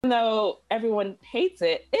though everyone hates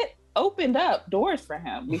it, it opened up doors for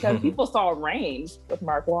him because people saw range with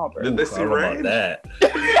Mark Wahlberg. Did they see range? About that?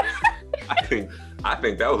 I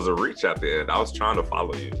think that was a reach at the end. I was trying to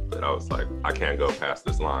follow you, but I was like, I can't go past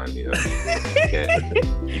this line. You can't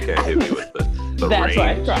hit me with the That's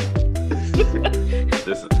range. Right.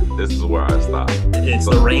 This is where I stop. It's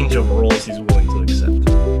the range of roles he's willing to accept.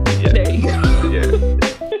 Yeah. There you go. Yeah.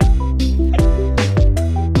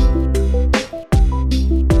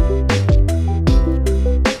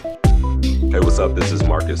 Hey, what's up? This is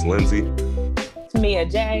Marcus Lindsay. It's Mia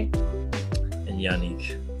J. And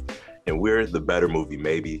Yannick. And we're the Better Movie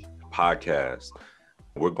Maybe podcast.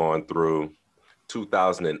 We're going through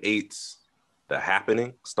 2008's The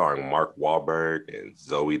Happening, starring Mark Wahlberg and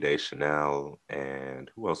Zooey Deschanel,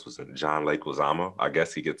 and who else was in? John Leguizamo. I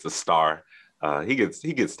guess he gets a star. He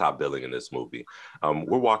gets top billing in this movie.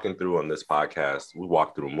 We're walking through on this podcast. We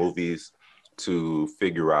walk through movies to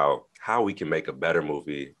figure out how we can make a better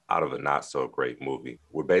movie out of a not so great movie.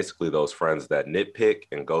 We're basically those friends that nitpick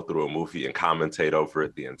and go through a movie and commentate over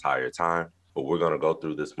it the entire time. But we're going to go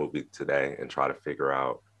through this movie today and try to figure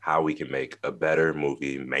out how we can make a better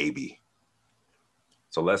movie, maybe.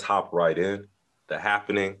 So let's hop right in. The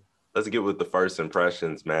Happening. Let's get with the first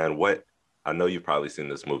impressions, man. I know you've probably seen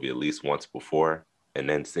this movie at least once before and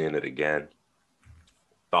then seeing it again.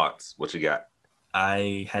 Thoughts? What you got?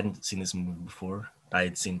 I hadn't seen this movie before. I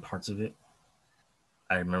had seen parts of it.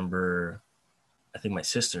 I remember, I think my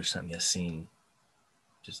sister sent me a scene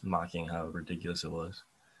just mocking how ridiculous it was.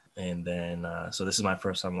 And then, so this is my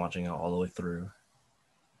first time watching it all the way through.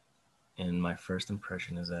 And my first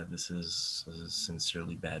impression is that this is a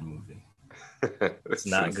sincerely bad movie. It's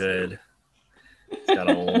not good. It's got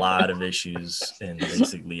a lot of issues in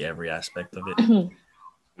basically every aspect of it.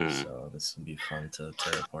 So this would be fun to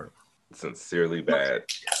tear apart. Sincerely bad.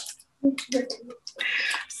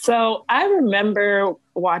 So I remember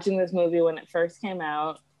watching this movie when it first came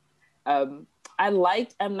out. I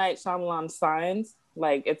liked M. Night Shyamalan's Signs.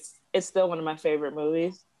 Like it's still one of my favorite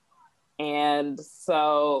movies. And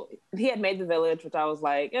so he had made The Village, which I was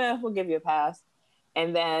like, we'll give you a pass.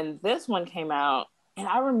 And then this one came out, and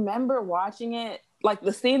I remember watching it. Like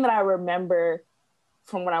the scene that I remember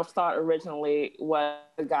from when I saw it originally was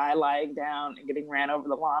the guy lying down and getting ran over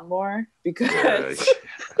the lawnmower because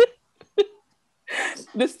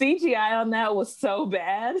the CGI on that was so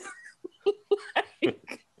bad.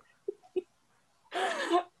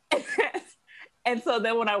 And so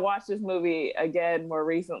then when I watched this movie again more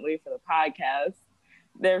recently for the podcast,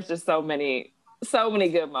 there's just so many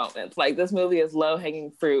good moments. Like this movie is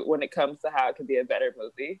low-hanging fruit when it comes to how it could be a better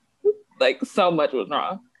movie. Like so much was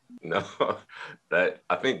wrong. No,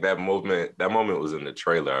 I think that moment was in the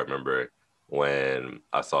trailer. I remember when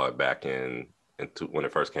I saw it back when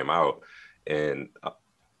it first came out, and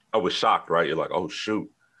I was shocked. Right, you're like, oh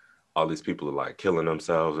shoot, all these people are like killing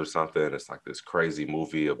themselves or something. It's like this crazy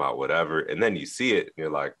movie about whatever, and then you see it, and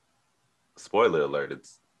you're like, spoiler alert,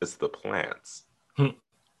 it's the plants.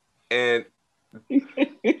 And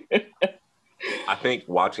I think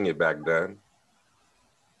watching it back then,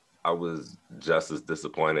 I was just as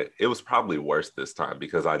disappointed. It was probably worse this time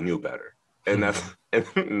because I knew better. And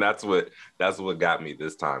that's what got me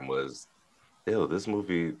this time was, ew, this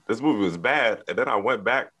movie was bad. And then I went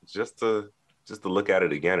back just to look at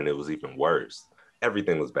it again, and it was even worse.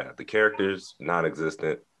 Everything was bad. The characters,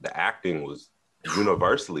 non-existent. The acting was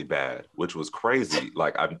universally bad, which was crazy.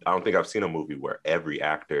 Like I don't think I've seen a movie where every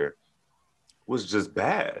actor was just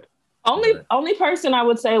bad. Only person I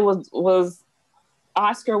would say was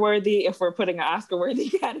Oscar worthy, if we're putting an Oscar worthy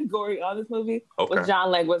category on this movie, was John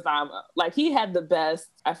Leguizamo. Like he had the best.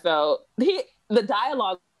 I felt the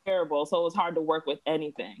dialogue was terrible, so it was hard to work with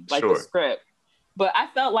anything like the script. But I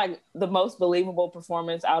felt like the most believable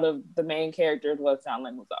performance out of the main characters was John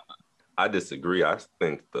Leguizamo. I disagree. I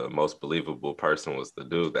think the most believable person was the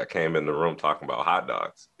dude that came in the room talking about hot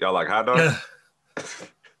dogs. Y'all like hot dogs?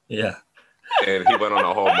 Yeah. And he went on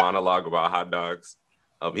a whole monologue about hot dogs.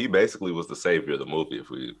 He basically was the savior of the movie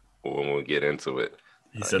when we get into it.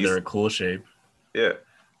 He said they're a cool shape. Yeah.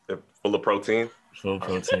 They're full of protein. Full of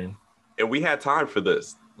protein. And we had time for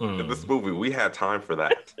this. In this movie, we had time for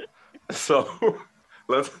that. So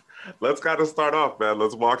let's kind of start off, man.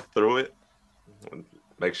 Let's walk through it.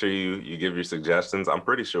 Make sure you give your suggestions. I'm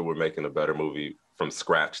pretty sure we're making a better movie from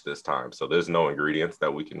scratch this time. So there's no ingredients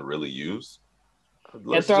that we can really use.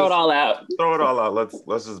 Throw it all out. Throw it all out.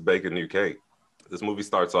 Let's just bake a new cake. This movie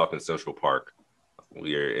starts off in Central Park.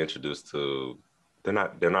 We are introduced to, they're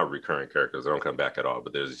not recurring characters. They don't come back at all,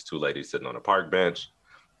 but there's these two ladies sitting on a park bench.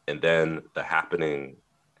 And then the happening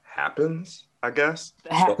happens, I guess.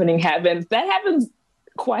 The happening happens. That happens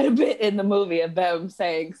quite a bit in the movie of them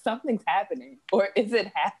saying something's happening, or is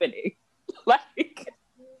it happening? Like,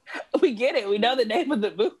 we get it. We know the name of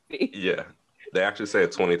the movie. Yeah. They actually say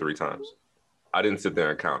it 23 times. I didn't sit there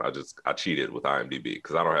and count. I cheated with IMDb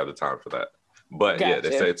because I don't have the time for that. But Gotcha. yeah,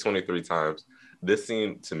 they say it 23 times. This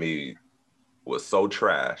scene to me was so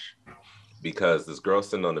trash because this girl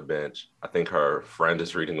sitting on the bench, I think her friend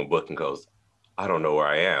is reading a book and goes, I don't know where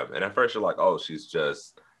I am. And at first you're like, oh,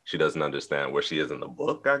 she doesn't understand where she is in the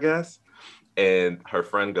book, I guess. And her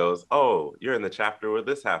friend goes, oh, you're in the chapter where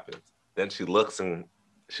this happens. Then she looks to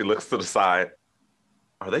the side.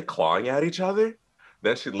 Are they clawing at each other?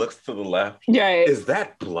 Then she looks to the left. Right. Is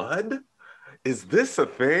that blood? Is this a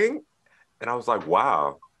thing? And I was like,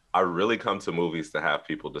 wow, I really come to movies to have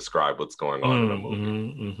people describe what's going on in a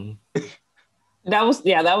movie. That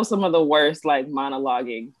was some of the worst like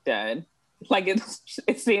monologuing done. Like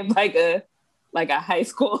it seemed like a high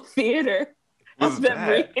school theater. It was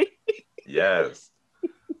bad. Yes.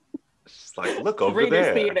 She's like, look over Reader's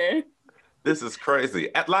there. Theater. This is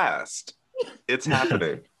crazy. At last, it's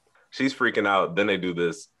happening. She's freaking out. Then they do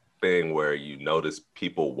this thing where you notice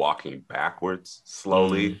people walking backwards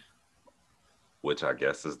slowly, which I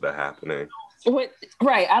guess is the happening.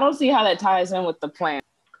 Right. I don't see how that ties in with the plan.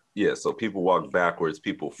 Yeah, so people walk backwards,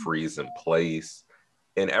 people freeze in place,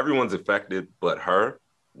 and everyone's affected but her,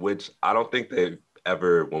 which I don't think they've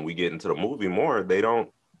ever, when we get into the movie more, they don't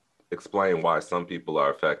explain why some people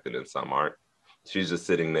are affected and some aren't. She's just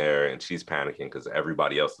sitting there and she's panicking because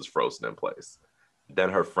everybody else is frozen in place. Then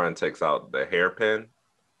her friend takes out the hairpin,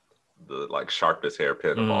 the like sharpest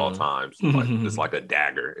hairpin of all time. So, like, it's like a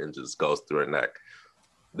dagger and just goes through her neck.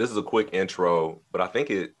 This is a quick intro, but I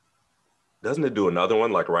think doesn't it do another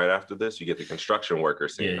one like right after this? You get the construction worker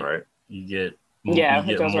scene, right? You get more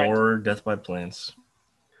right. death by plants.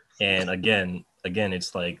 And again,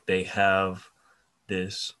 it's like they have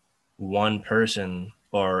this one person,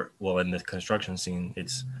 or well, in the construction scene,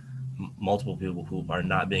 it's multiple people who are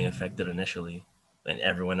not being affected initially, and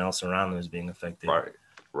everyone else around them is being affected.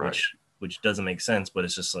 Right. Which doesn't make sense, but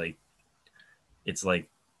it's just like, it's like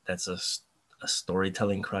that's a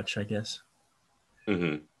storytelling crutch, I guess.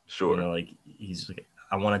 Mm-hmm. Sure. You know, like he's like,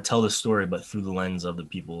 I want to tell the story, but through the lens of the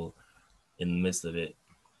people in the midst of it.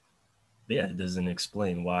 But yeah, it doesn't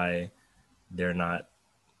explain why they're not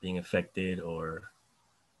being affected, or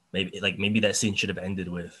maybe that scene should have ended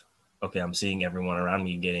with, okay, I'm seeing everyone around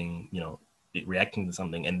me getting, reacting to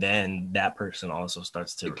something, and then that person also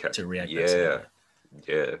starts to react.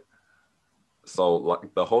 Yeah. So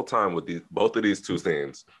like the whole time with both of these two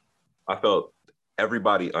scenes, I felt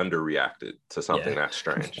everybody underreacted to something that's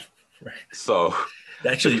strange. Right. So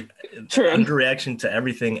actually, underreaction to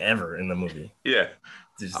everything ever in the movie. Yeah.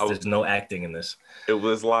 There's no acting in this. It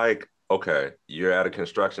was like, okay, you're at a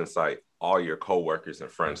construction site. All your coworkers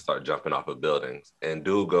and friends start jumping off of buildings. And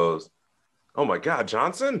dude goes, oh my God,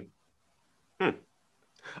 Johnson?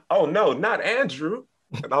 Oh no, not Andrew.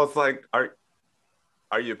 And I was like,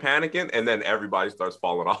 are you panicking? And then everybody starts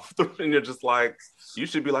falling off. And you're just like, you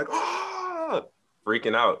should be like,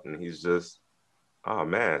 freaking out. And he's just, oh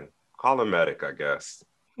man, call a medic, I guess.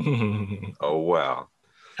 Oh, wow.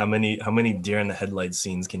 How many deer in the headlights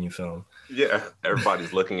scenes can you film? Yeah,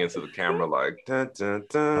 everybody's looking into the camera like, dun, dun,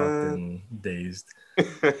 dun. Dazed.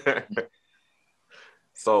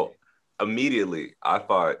 So immediately I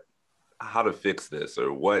thought, how to fix this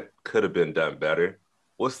or what could have been done better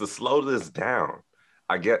was to slow this down.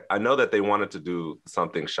 I know that they wanted to do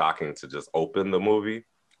something shocking to just open the movie,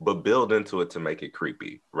 but build into it to make it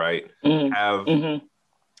creepy, right?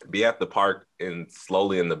 Be at the park and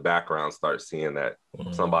slowly in the background start seeing that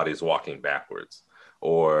somebody's walking backwards,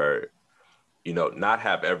 or, not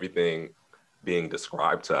have everything being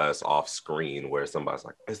described to us off screen where somebody's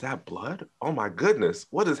like, is that blood? Oh my goodness,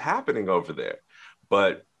 what is happening over there?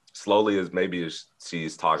 But slowly, as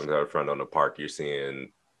she's talking to her friend on the park, you're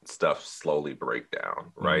seeing stuff slowly break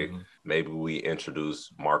down, right? Maybe we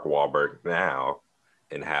introduce Mark Wahlberg now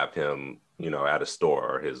and have him, at a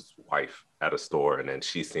store, or his wife at a store, and then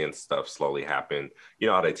she's seeing stuff slowly happen. You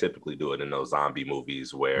know how they typically do it in those zombie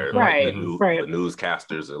movies where the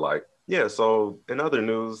newscasters are like, yeah, so in other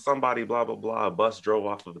news, somebody blah, blah, blah, a bus drove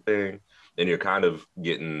off of the thing. And you're kind of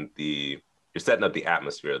you're setting up the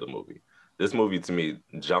atmosphere of the movie. This movie to me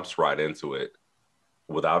jumps right into it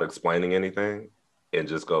without explaining anything and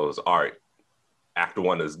just goes, all right, act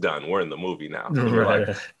one is done. We're in the movie now. And you're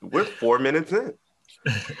like, we're 4 minutes in.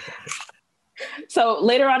 So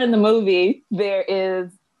later on in the movie, there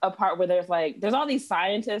is a part where there's all these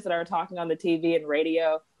scientists that are talking on the TV and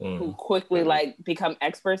radio who quickly become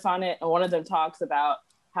experts on it. And one of them talks about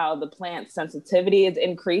how the plant's sensitivity is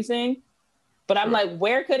increasing. But I'm like,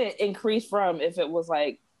 where could it increase from if it was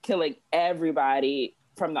like killing everybody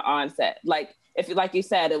from the onset? Like if, like you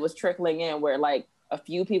said, it was trickling in where like a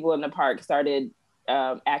few people in the park started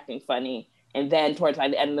acting funny, and then towards the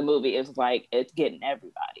end of the movie, it's like it's getting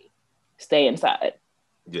everybody stay inside.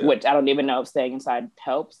 Yeah. Which I don't even know if staying inside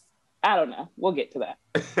helps. I don't know. We'll get to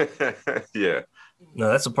that. Yeah. No,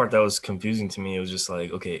 that's the part that was confusing to me. It was just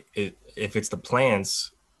like, okay, if it's the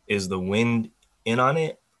plants, is the wind in on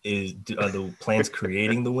it? Are the plants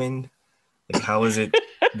creating the wind? Like, how is it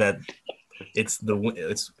that it's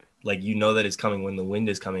like, you know that it's coming when the wind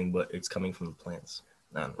is coming, but it's coming from the plants?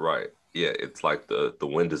 Right. Yeah. It's like the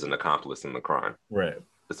wind is an accomplice in the crime. Right.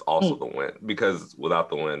 It's also the wind, because without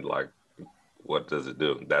the wind, like, what does it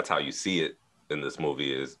do? That's how you see it in this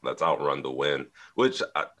movie, is let's outrun the wind, which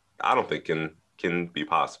I don't think can be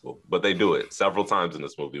possible, but they do it several times in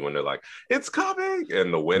this movie when they're like, it's coming,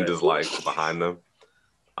 and the wind is like behind them.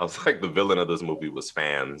 I was like, the villain of this movie was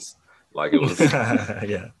fans. Like, it was,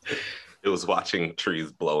 yeah, it was watching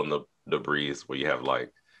trees blow in the breeze, where you have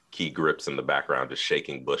like key grips in the background just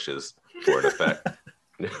shaking bushes for an effect.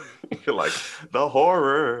 You're like, the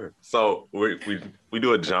horror. So we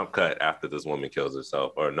do a jump cut after this woman kills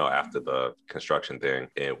herself, or no, after the construction thing,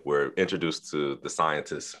 and we're introduced to the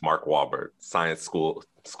scientist Mark Wahlberg, science school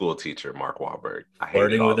teacher Mark Wahlberg.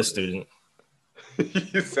 Flirting with a student.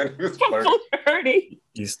 You said he was flirting.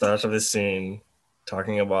 He starts with this scene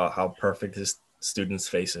talking about how perfect his student's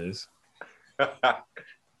face is.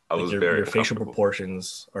 Your facial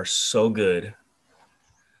proportions are so good,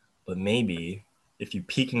 but maybe if you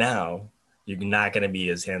peak now, you're not going to be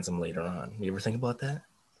as handsome later on. You ever think about that?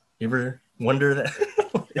 You ever wonder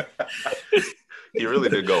that? He really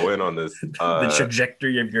did go in on this. The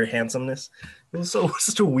trajectory of your handsomeness. It was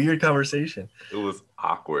such a weird conversation. It was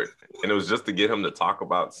awkward. And it was just to get him to talk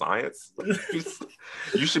about science.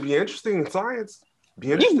 You should be interested in science.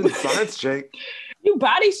 Be interested in science, Jake. You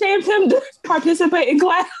body shamed him to participate in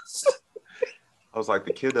class. I was like,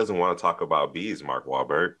 the kid doesn't want to talk about bees, Mark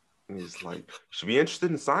Wahlberg. And he's like, you should be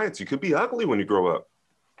interested in science. You could be ugly when you grow up.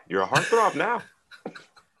 You're a heartthrob now.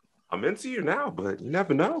 I'm into you now, but you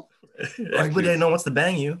never know. Everybody I know wants to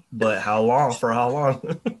bang you, but how long? For how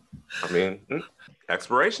long? I mean,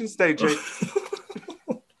 expiration date, Jake.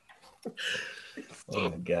 Oh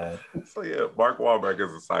my God. So yeah, Mark Wahlberg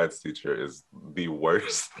as a science teacher is the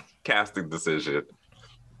worst casting decision.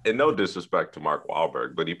 And no disrespect to Mark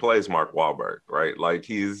Wahlberg, but he plays Mark Wahlberg, right? Like,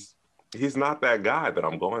 he's not that guy that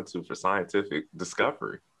I'm going to for scientific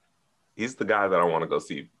discovery. He's the guy that I want to go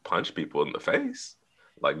see punch people in the face,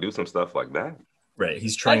 like do some stuff like that. Right.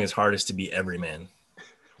 He's trying his hardest to be everyman.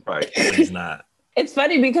 Right. But he's not. It's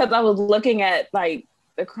funny because I was looking at like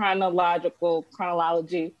the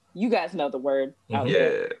chronology. You guys know the word.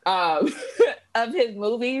 Yeah. Of his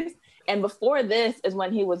movies. And before this is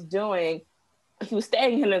when he was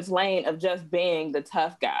staying in his lane of just being the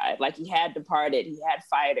tough guy. Like, he had Departed, he had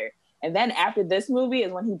Fighter. And then after this movie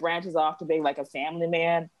is when he branches off to being like a family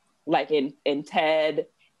man, like in Ted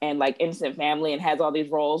and like Instant Family, and has all these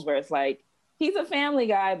roles where it's like, he's a family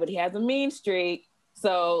guy, but he has a mean streak.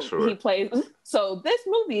 So he plays. So this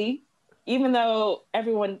movie, even though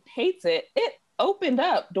everyone hates it, it opened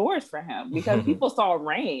up doors for him because people saw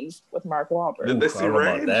range with Mark Wahlberg. Did they see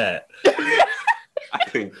range? That?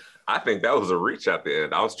 I think that was a reach at the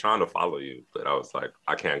end. I was trying to follow you, but I was like,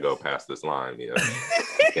 I can't go past this line. You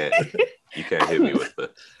can't hit me with the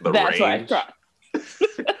That's range. That's right.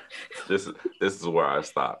 This is where I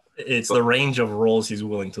stop. It's the range of roles he's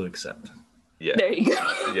willing to accept. Yeah. There you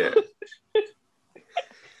go. Yeah.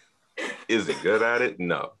 Is he good at it?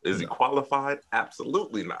 No. Is he qualified?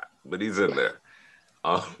 Absolutely not. But he's in there.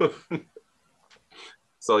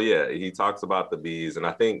 So yeah, he talks about the bees, and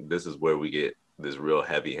I think this is where we get this real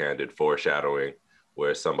heavy-handed foreshadowing,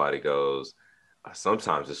 where somebody goes,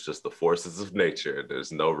 sometimes it's just the forces of nature.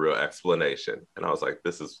 There's no real explanation. And I was like,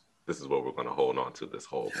 this is what we're going to hold on to this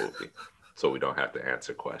whole movie, so we don't have to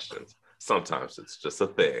answer questions. Sometimes it's just a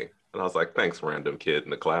thing. And I was like, thanks, random kid in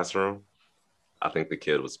the classroom. I think the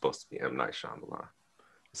kid was supposed to be M. Night Shyamalan.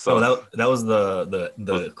 So that was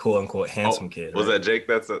the quote unquote handsome kid. Was right? that Jake?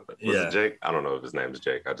 Was it Jake? I don't know if his name is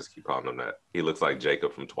Jake. I just keep calling him that. He looks like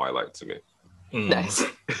Jacob from Twilight to me. Nice.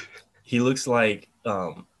 He looks like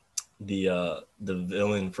the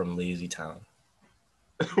villain from Lazy Town.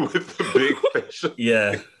 With the big facial.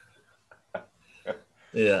 Yeah.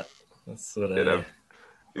 Yeah. That's what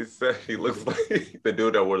he said he looks like the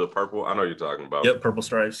dude that wore the purple. I know you're talking about. Yep, purple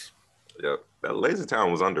stripes. Yep. That Lazy Town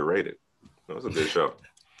was underrated. It was a good show.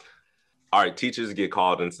 All right, teachers get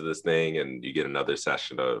called into this thing, and you get another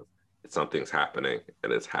session of something's happening,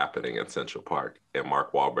 and it's happening in Central Park. And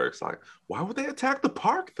Mark Wahlberg's like, why would they attack the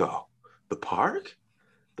park though? The park?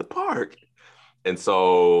 The park. And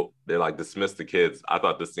so they're like, dismiss the kids. I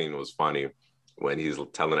thought this scene was funny when he's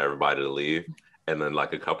telling everybody to leave. And then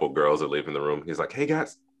like a couple girls are leaving the room. He's like, hey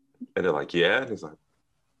guys. And they're like, yeah. And he's like,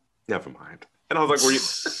 never mind. And I was like,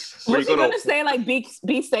 was he going to say like,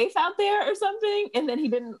 be safe out there or something? And then he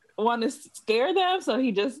didn't want to scare them. So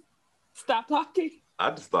he just stopped talking. I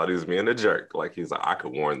just thought he was being a jerk. Like he's like, I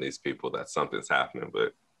could warn these people that something's happening,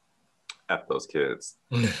 but F those kids.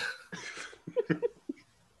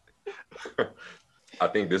 I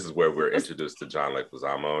think this is where we're introduced to John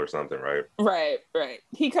Leguizamo or something, right? Right.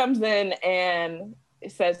 He comes in and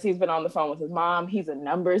says he's been on the phone with his mom. He's a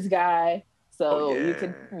numbers guy. So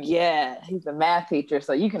he's a math teacher.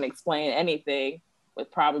 So you can explain anything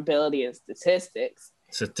with probability and statistics.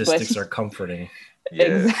 Statistics are comforting. Yeah,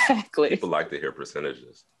 exactly. People like to hear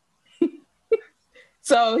percentages.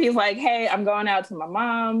 So he's like, hey, I'm going out to my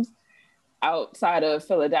mom's outside of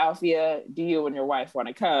Philadelphia. Do you and your wife want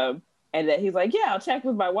to come? And then he's like, yeah, I'll check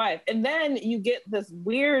with my wife. And then you get this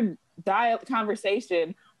weird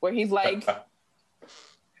conversation where he's like,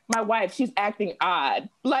 my wife, she's acting odd.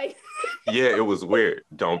 Like, yeah, it was weird.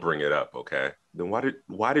 Don't bring it up, okay? Then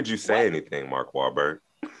why did you say anything, Mark Wahlberg?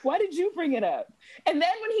 Why did you bring it up? And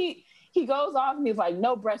then when he goes off and he's like,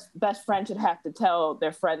 no best friend should have to tell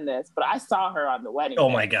their friend this, but I saw her on the wedding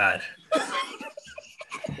day. My God.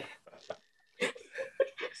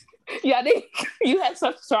 Yeah, you had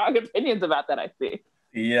such strong opinions about that, I see.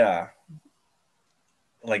 Yeah.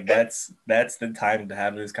 Like that's the time to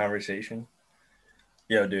have this conversation.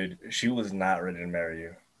 Yo, dude, she was not ready to marry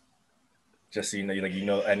you. Just so you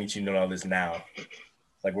know, I need you to know all this now.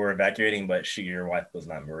 Like we're evacuating, but your wife was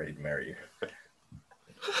not ready to marry you.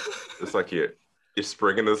 It's like you're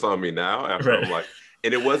springing this on me now after I'm like,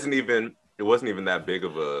 and it wasn't even that big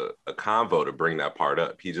of a convo to bring that part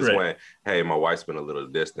up. He just went, hey, my wife's been a little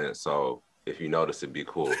distant, so if you notice, it'd be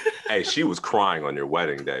cool. Hey, she was crying on your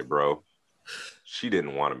wedding day, bro. She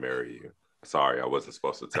didn't want to marry you. Sorry, I wasn't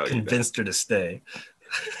supposed to tell you that. Convinced her to stay.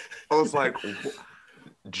 I was like,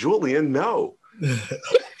 Julian, no.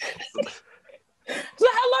 So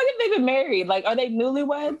how long have they been married? Like, are they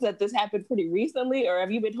newlyweds that this happened pretty recently, or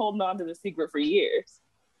have you been holding on to the secret for years?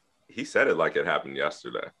 He said it like it happened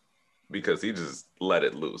yesterday because he just let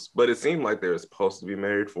it loose. But it seemed like they were supposed to be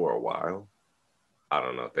married for a while. I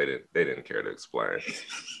don't know. They didn't care to explain.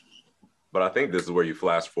 But I think this is where you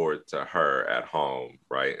flash forward to her at home,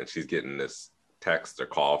 right? And she's getting this text or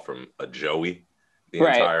call from a Joey the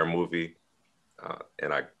entire movie.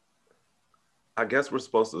 And I guess we're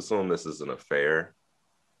supposed to assume this is an affair.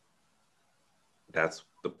 That's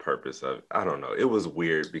the purpose of it. I don't know. It was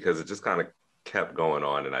weird because it just kind of kept going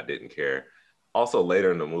on and I didn't care. Also,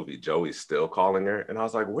 later in the movie, Joey's still calling her. And I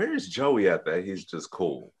was like, where's Joey at that he's just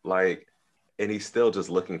cool? Like, and he's still just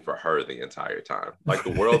looking for her the entire time. Like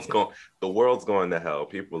the world's going to hell.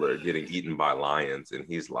 People are getting eaten by lions. And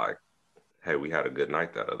he's like, hey, we had a good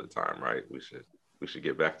night that other time, right? We should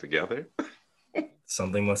get back together.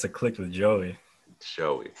 Something must have clicked with Joey.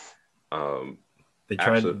 They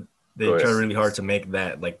tried really hard to make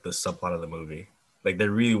that like the subplot of the movie. Like they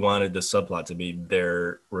really wanted the subplot to be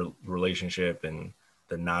their relationship and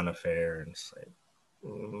the non-affair, and it's like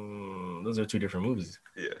those are two different movies.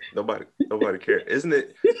 Yeah, nobody cares, isn't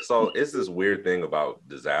it? So it's this weird thing about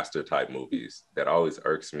disaster type movies that always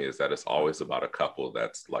irks me is that it's always about a couple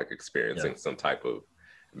that's like experiencing some type of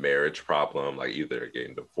marriage problem, like either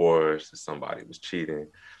getting divorced or somebody was cheating,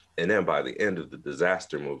 and then by the end of the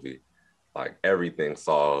disaster movie, like everything's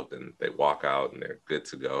solved and they walk out and they're good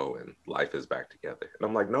to go and life is back together. And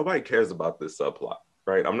I'm like, nobody cares about this subplot,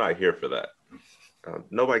 right? I'm not here for that.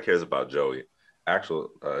 Nobody cares about Joey.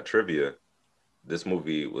 Actual trivia, this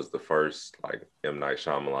movie was the first like M. Night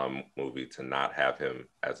Shyamalan movie to not have him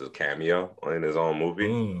as a cameo in his own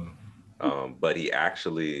movie. But he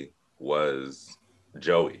actually was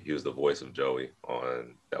Joey. He was the voice of Joey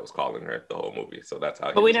that was calling her the whole movie. So that's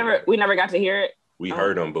how. But we never got to hear it. We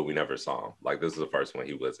heard him, but we never saw him. Like this is the first one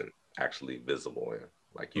he wasn't actually visible in.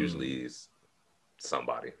 Like usually he's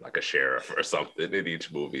somebody, like a sheriff or something in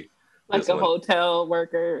each movie. Like a hotel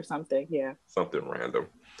worker or something, yeah. Something random.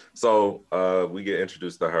 So we get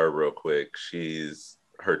introduced to her real quick.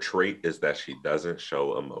 Her trait is that she doesn't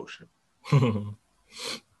show emotion.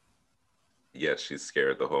 Yet she's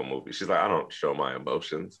scared the whole movie. She's like, I don't show my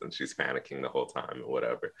emotions, and she's panicking the whole time and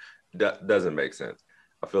whatever. Doesn't make sense.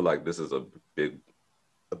 I feel like this is a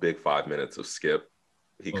big 5 minutes of skip.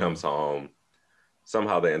 He comes home.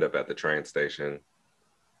 Somehow they end up at the train station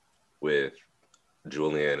with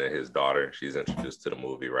Julian and his daughter. She's introduced to the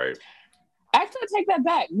movie, right? Actually, I take that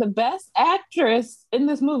back. The best actress in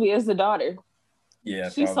this movie is the daughter. Yeah,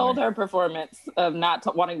 She probably. sold her performance of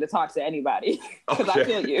not wanting to talk to anybody. Because I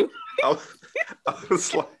feel you. I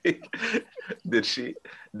was like, did she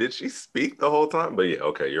speak the whole time? But yeah,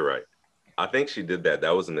 okay, you're right. I think she did that.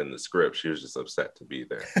 That wasn't in the script. She was just upset to be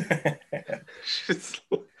there. She's,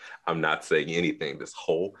 I'm not saying anything this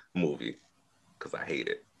whole movie because I hate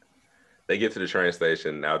it. They get to the train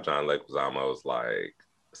station. Now John Leguizamo is like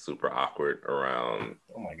super awkward around.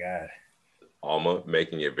 Oh my God. Alma,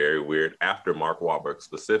 making it very weird after Mark Wahlberg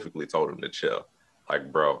specifically told him to chill.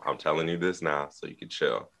 Like, bro, I'm telling you this now so you can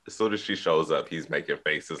chill. As soon as she shows up, he's making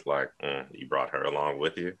faces like, you brought her along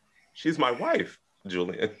with you? She's my wife,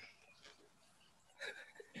 Julian.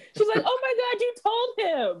 She's like, oh my God, you told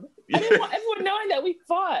him. I didn't want everyone knowing that we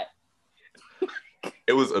fought.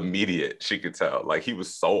 It was immediate. She could tell. Like, he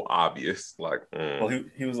was so obvious. Like, Well,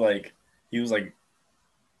 he was like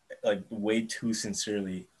way too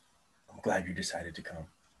sincerely, I'm glad you decided to come.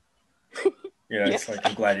 It's like,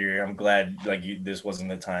 I'm glad like this wasn't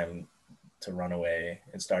the time to run away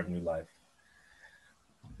and start a new life.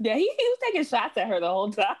 Yeah, he was taking shots at her the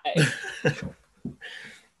whole time.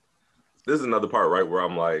 This is another part, right, where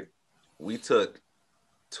I'm like, we took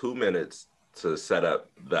 2 minutes to set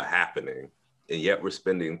up the happening, and yet we're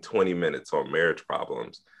spending 20 minutes on marriage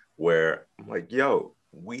problems, where I'm like, yo,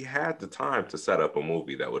 we had the time to set up a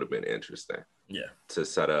movie that would have been interesting. Yeah. To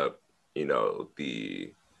set up,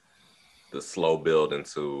 the slow build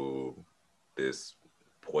into this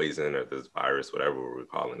poison or this virus, whatever we're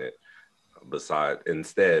calling it.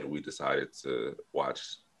 Instead, we decided to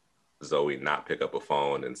watch Zoe not pick up a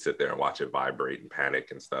phone and sit there and watch it vibrate and panic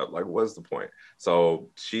and stuff. Like, what's the point? So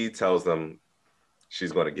she tells them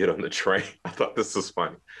she's going to get on the train. I thought this was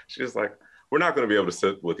funny. She's like, we're not going to be able to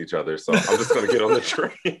sit with each other, so I'm just going to get on the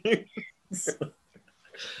train.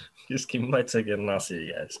 Just give me my ticket and I'll see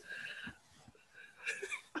you guys.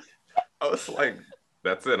 I was like,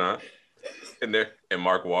 that's it, huh? And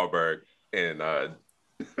Mark Wahlberg and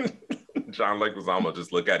John Leguizamo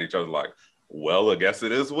just look at each other like, well, I guess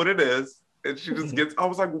it is what it is. And she just gets, I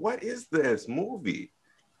was like, what is this movie?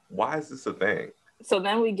 Why is this a thing? So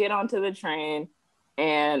then we get onto the train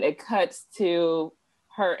and it cuts to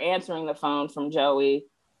her answering the phone from Joey.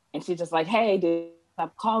 And she's just like, hey, dude,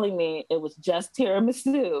 stop calling me. It was just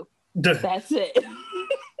tiramisu. That's it.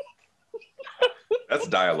 That's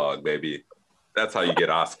dialogue, baby. That's how you get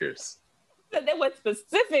Oscars. They went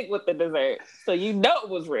specific with the dessert, so you know it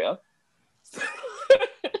was real.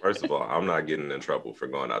 First of all, I'm not getting in trouble for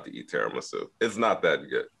going out to eat tiramisu. It's not that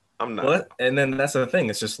good. I'm not. What? And then that's the thing.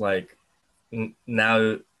 It's just like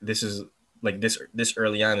now this is like this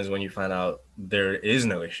early on is when you find out there is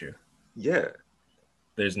no issue. Yeah.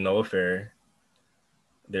 There's no affair.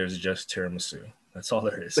 There's just tiramisu. That's all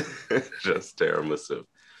there is. Just tiramisu.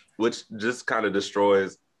 Which just kind of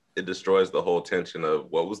destroys the whole tension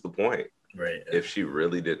of what was the point? Right. If she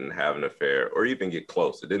really didn't have an affair or even get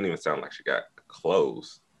close. It didn't even sound like she got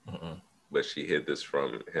close. But she hid this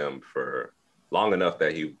from him for long enough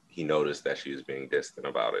that he noticed that she was being distant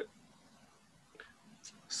about it.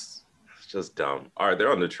 It's just dumb. All right,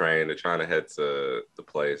 they're on the train. They're trying to head to the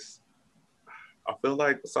place. I feel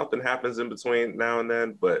like something happens in between now and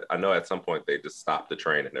then, but I know at some point they just stop the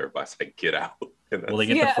train and everybody's like, get out. Well, they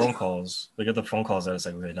get the phone calls. They get the phone calls that it's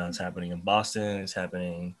like, okay, now it's happening in Boston. It's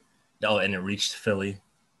happening. Oh, and it reached Philly.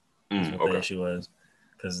 That's what the issue was.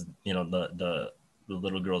 Because, the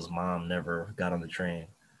little girl's mom never got on the train.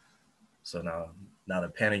 So now they're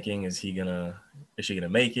panicking. Is she gonna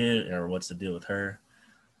make it? Or what's the deal with her?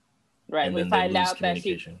 Right. And we find out that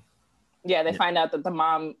they find out that the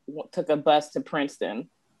mom took a bus to Princeton.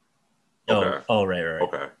 Okay. Oh, right.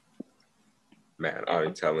 Okay. Man,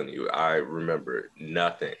 I'm telling you, I remember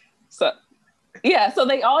nothing. So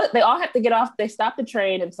they all have to get off. They stop the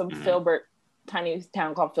train in some Filbert, tiny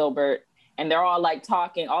town called Filbert, and they're all like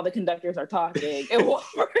talking. All the conductors are talking. And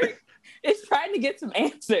Wahlberg is trying to get some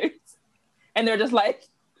answers, and they're just like,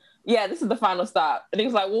 "Yeah, this is the final stop." And he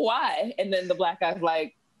was like, "Well, why?" And then the black guy's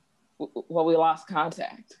like, "Well, we lost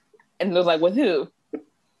contact." And it was like, "With who?"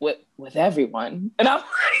 With everyone. And I'm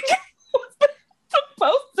like, "What's that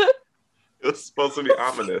supposed to?" It was supposed to be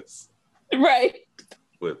ominous. Right.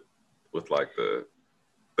 With like the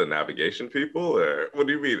navigation people, or what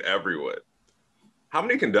do you mean everyone? How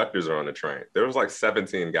many conductors are on the train? There was like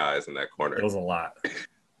 17 guys in that corner. It was a lot.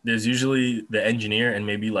 There's usually the engineer and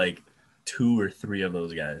maybe like 2 or 3 of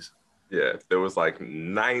those guys. Yeah, there was like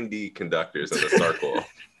 90 conductors in the circle.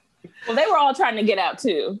 Well, they were all trying to get out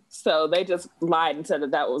too, so they just lied and said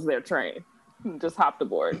that was their train. Just hopped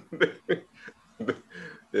aboard.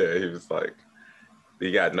 Yeah, he was like,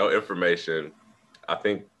 You got no information. I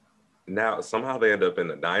think now somehow they end up in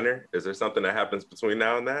a diner. Is there something that happens between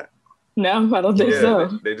now and that? No, I don't think so.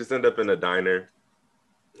 They just end up in a diner.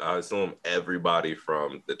 I assume everybody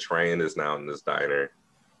from the train is now in this diner.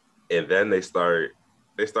 And then they start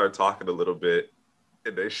talking a little bit,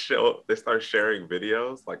 and they start sharing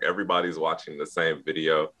videos. Like everybody's watching the same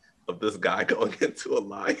video of this guy going into a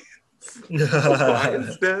lion's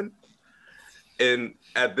den. And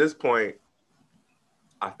at this point,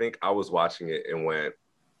 I think I was watching it and went,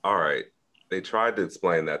 all right, they tried to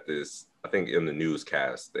explain that I think in the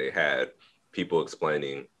newscast, they had people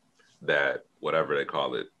explaining that whatever they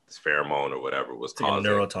call it, this pheromone or whatever was causing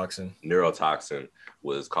neurotoxin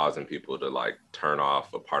was causing people to like turn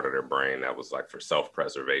off a part of their brain that was like for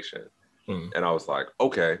self-preservation. And I was like,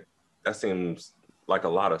 okay, that seems like a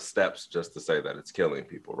lot of steps just to say that it's killing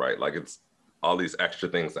people, right? Like it's all these extra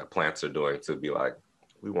things that plants are doing to be like,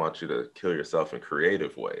 we want you to kill yourself in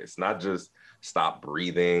creative ways, not just stop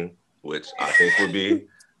breathing, which I think would be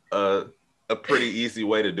a pretty easy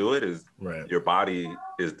way to do it. Is your body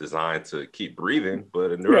is designed to keep breathing,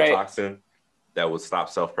 but a neurotoxin that would stop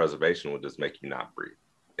self-preservation would just make you not breathe.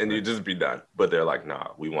 And you'd just be done. But they're like, nah,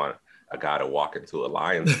 we want a guy to walk into a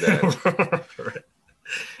lion's den.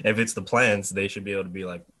 If it's the plants, they should be able to be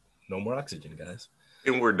like, no more oxygen, guys.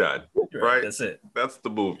 And we're done, right? That's it. That's the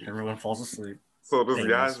movie. Everyone falls asleep. So this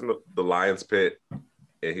guy's in the lion's pit,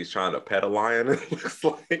 and he's trying to pet a lion. It looks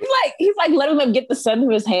like he's like letting them get the scent of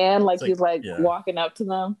his hand, like he's like walking up to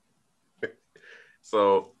them.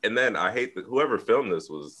 So, and then I hate that whoever filmed this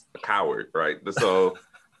was a coward, right? So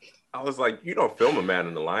I was like, you don't film a man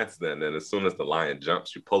in the lion's den, and as soon as the lion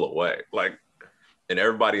jumps, you pull away. Like, and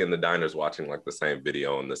everybody in the diner's watching like the same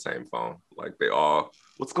video on the same phone. Like they all,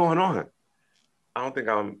 what's going on? I don't think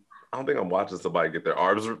I'm watching somebody get their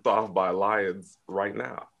arms ripped off by lions right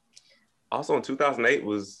now. Also in 2008,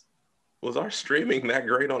 was our streaming that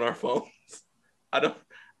great on our phones? I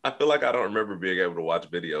feel like I don't remember being able to watch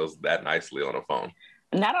videos that nicely on a phone.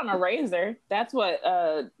 Not on a Razor. That's what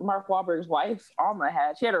Mark Wahlberg's wife, Alma,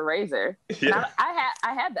 had. She had a Razor. Yeah.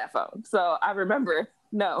 I had that phone. So I remember,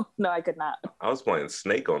 no, I could not. I was playing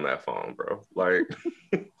Snake on that phone, bro. Like,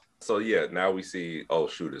 so yeah, now we see, oh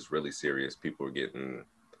shoot, it's really serious. People are getting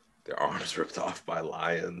their arms ripped off by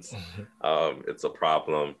lions. It's a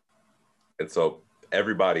problem. And so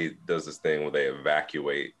everybody does this thing where they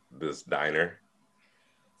evacuate this diner.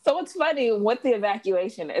 So what's funny with the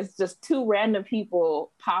evacuation is just two random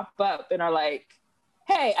people pop up and are like,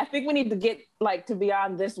 hey, I think we need to get like to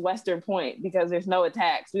beyond this western point because there's no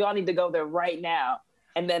attacks. We all need to go there right now.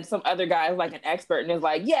 And then some other guy is like an expert and is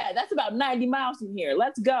like, yeah, that's about 90 miles from here.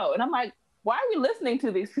 Let's go. And I'm like, why are we listening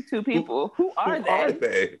to these two people? Who are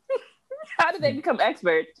they? How did they become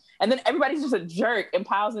experts? And then everybody's just a jerk and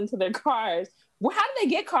piles into their cars. Well, how did they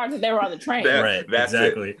get cars if they were on the train? That's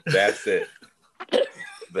exactly. That's it.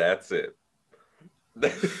 That's it.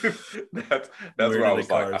 That's where I was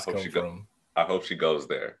like, I hope she goes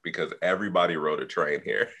there because everybody rode a train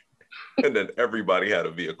here. And then everybody had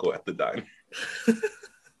a vehicle at the diner.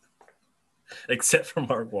 Except for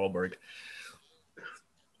Mark Wahlberg.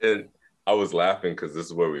 And I was laughing because this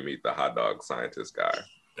is where we meet the hot dog scientist guy,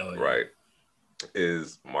 right?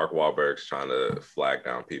 Is Mark Wahlberg's trying to flag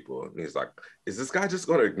down people. And he's like, is this guy just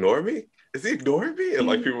going to ignore me? Is he ignoring me? And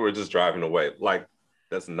like people were just driving away. Like,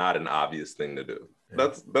 that's not an obvious thing to do.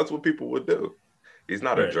 That's what people would do. He's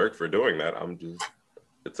not a jerk for doing that.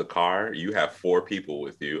 It's a car. You have 4 people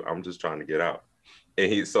with you. I'm just trying to get out.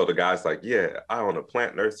 And so the guy's like, yeah, I own a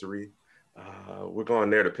plant nursery. We're going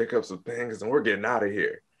there to pick up some things and we're getting out of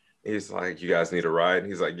here. He's like, you guys need a ride? And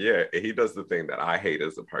he's like, yeah. And he does the thing that I hate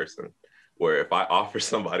as a person, where if I offer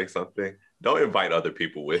somebody something, don't invite other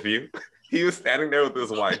people with you. He was standing there with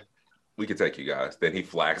his wife. We can take you guys. Then he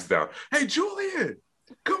flags down, hey, Julian,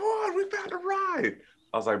 come on, we found a ride.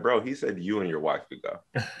 I was like, bro, he said you and your wife could go.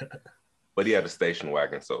 But he had a station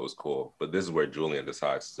wagon, so it was cool. But this is where Julian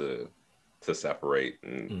decides to separate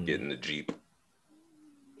and get in the Jeep.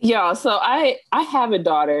 Yeah, so I have a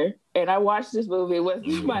daughter, and I watched this movie with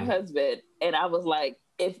my husband, and I was like,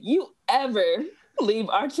 if you ever leave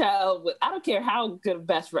our child with, I don't care how good of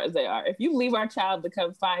best friends they are, if you leave our child to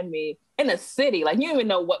come find me in a city, like you don't even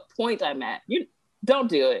know what point I'm at, you don't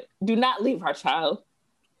do it. Do not leave our child.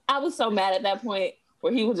 I was so mad at that point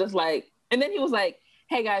where he was just like, and then he was like,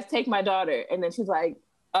 hey guys, take my daughter. And then she's like,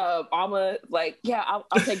 Alma, like, yeah, I'll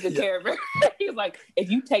take good care of her. He was like, if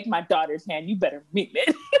you take my daughter's hand, you better meet me.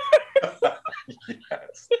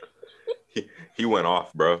 Yes. He went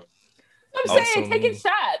off, bro. I'm saying, taking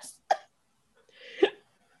shots.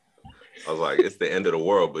 I was like, it's the end of the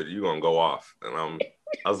world, but you're going to go off. And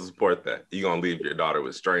I'll support that. You're gonna leave your daughter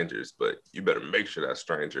with strangers, but you better make sure that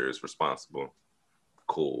stranger is responsible.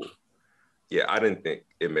 Cool. Yeah, I didn't think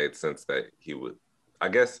it made sense that he would. I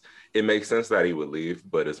guess it makes sense that he would leave,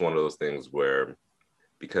 but it's one of those things where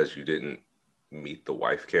because you didn't meet the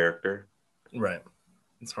wife character, right?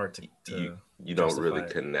 It's hard to you don't really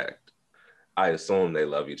connect. I assume they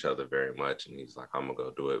love each other very much, and he's like, I'm gonna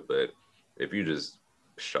go do it. But if you just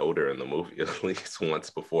showed her in the movie at least once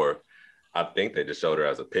before, I think they just showed her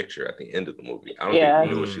as a picture at the end of the movie. I don't think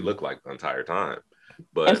we knew what she looked like the entire time.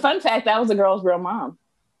 But and fun fact, that was the girl's real mom.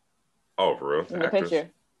 Oh, for real? In the picture.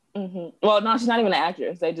 Mm-hmm. Well, no, she's not even an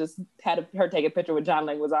actress. They just had her take a picture with John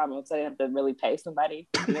Leguizamo, so they didn't have to really pay somebody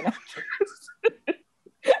to be an actress.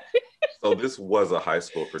 So this was a high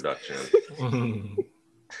school production.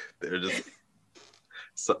 They're just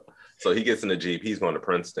so he gets in the Jeep. He's going to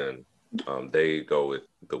Princeton. They go with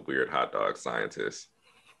the weird hot dog scientist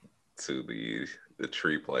to the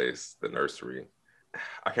tree place, the nursery.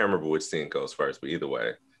 I can't remember which scene goes first, but either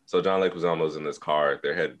way. So John Leguizamo's in this car.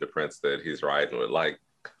 They're headed to Princeton. He's riding with like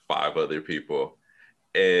 5 other people,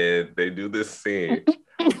 and they do this scene.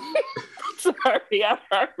 Sorry, I'm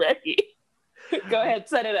already. Go ahead,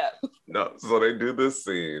 set it up. No, so they do this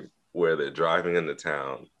scene where they're driving into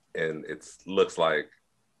town, and it looks like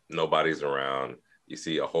nobody's around. You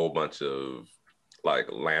see a whole bunch of like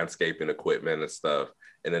landscaping equipment and stuff,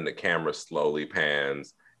 and then the camera slowly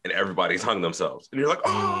pans, and everybody's hung themselves. And you're like,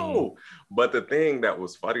 oh! But the thing that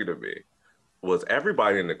was funny to me was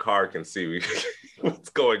everybody in the car can see what's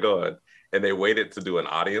going on. And they waited to do an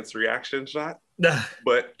audience reaction shot.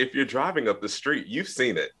 But if you're driving up the street, you've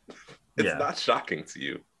seen it. It's not shocking to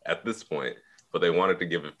you at this point, but they wanted to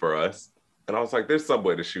give it for us. And I was like, there's some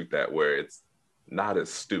way to shoot that where it's not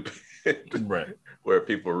as stupid, right? Where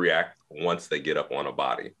people react once they get up on a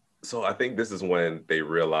body. So I think this is when they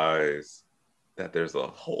realize that there's a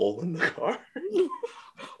hole in the car.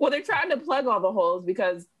 Well, they're trying to plug all the holes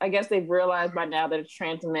because I guess they've realized by now that it's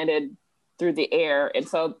transmitted through the air. And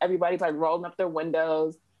so everybody's like rolling up their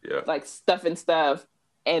windows, like stuffing stuff.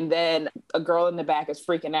 And then a girl in the back is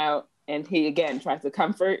freaking out. And he, again, tries to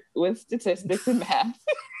comfort with statistics and math.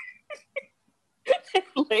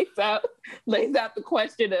 lays out the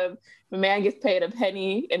question of, the man gets paid a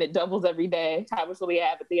penny and it doubles every day. How much will he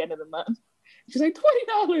have at the end of the month? She's like,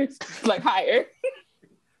 $20. Like, higher.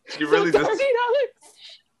 She really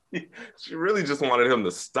She really just wanted him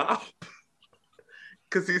to stop.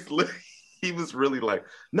 Because he was really like,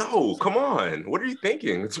 no, come on. What are you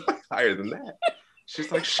thinking? It's way higher than that.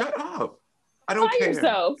 She's like, shut up. I don't care.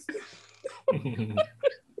 Yourself.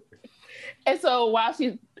 And so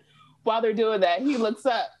while they're doing that, he looks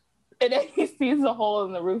up and then he sees a hole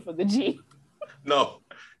in the roof of the Jeep. No,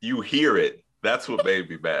 you hear it. That's what made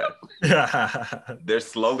me mad. They're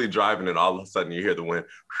slowly driving and all of a sudden you hear the wind.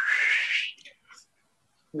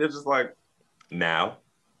 They're just like, now?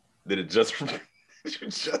 Did it just, you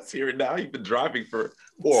just hear it now? You've been driving for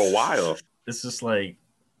a while. It's just like,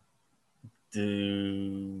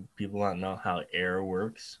 do people not know how air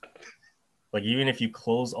works? Like, even if you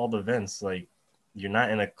close all the vents, like, you're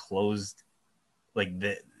not in a closed, like,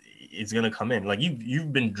 it's gonna come in. Like,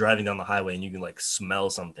 you've been driving down the highway and you can, like, smell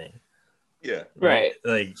something. Yeah. Right.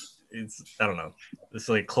 Like, it's, I don't know. It's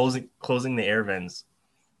like closing the air vents.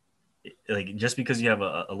 Like, just because you have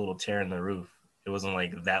a little tear in the roof, it wasn't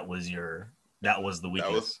like that was the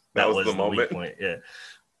weakness. That was the moment. Weak point. Yeah.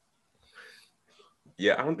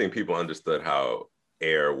 Yeah, I don't think people understood how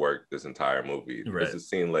air worked this entire movie. Right. There's a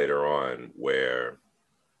scene later on where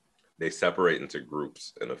they separate into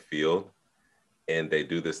groups in a field and they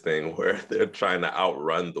do this thing where they're trying to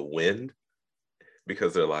outrun the wind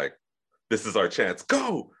because they're like, this is our chance.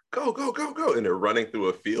 Go, go, go, go, go. And they're running through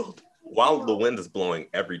a field while the wind is blowing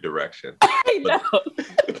every direction. I know.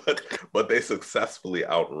 But they successfully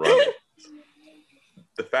outrun it.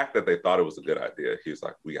 The fact that they thought it was a good idea, he was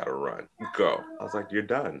like, we got to run. Go. I was like, you're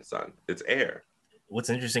done, son. It's air. What's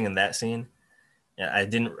interesting in that scene, I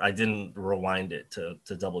didn't rewind it to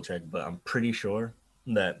double check, but I'm pretty sure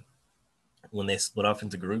that when they split off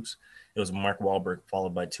into groups, it was Mark Wahlberg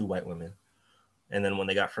followed by 2 white women. And then when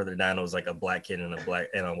they got further down, it was like a black kid and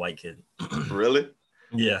a white kid. Really?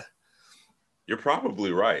 Yeah. You're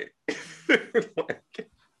probably right.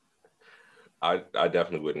 I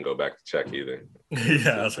definitely wouldn't go back to check either.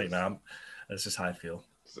 Yeah, I was like, nah, that's just how I feel.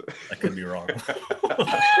 I could be wrong.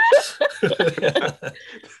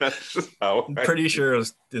 That's just how I'm pretty sure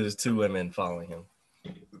it was 2 women following him.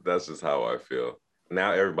 That's just how I feel.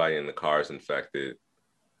 Now everybody in the car is infected.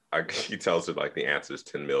 He tells her like the answer is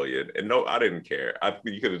 10 million. And no, I didn't care.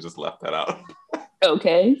 You could have just left that out.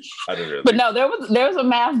 Okay. I didn't really. But no, there was a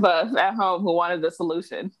math buff at home who wanted the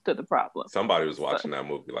solution to the problem. Somebody was watching that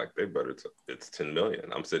movie like they better. It's 10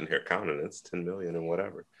 million. I'm sitting here counting. It's 10 million and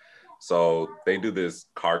whatever. So they do this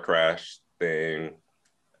car crash thing.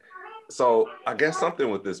 So I guess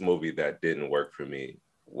something with this movie that didn't work for me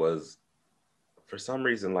was, for some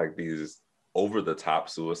reason, like these over the top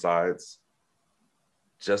suicides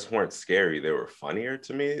just weren't scary. They were funnier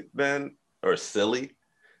to me than, or silly.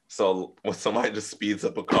 So when somebody just speeds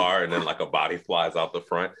up a car and then like a body flies out the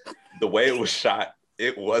front, the way it was shot,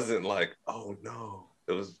 it wasn't like, oh no,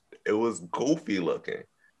 it was goofy looking.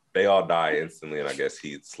 They all die instantly, and I guess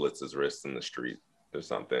he slits his wrist in the street or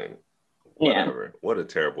something. Whatever. Yeah. What a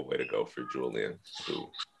terrible way to go for Julian.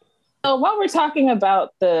 So while we're talking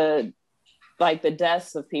about the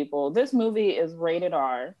deaths of people, this movie is rated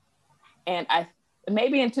R, and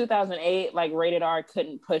maybe in 2008, like rated R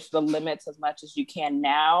couldn't push the limits as much as you can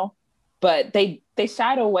now, but they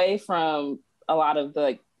shied away from a lot of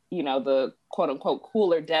the, the quote unquote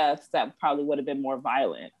cooler deaths that probably would have been more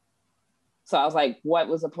violent. So I was like, what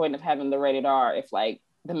was the point of having the rated R if like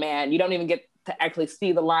the man, you don't even get to actually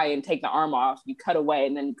see the lion take the arm off, you cut away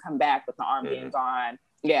and then you come back with the arm being gone.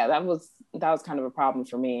 Yeah, that was kind of a problem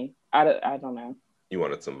for me. I don't know. You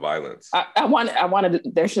wanted some violence. I wanted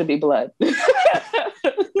there should be blood.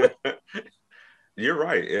 You're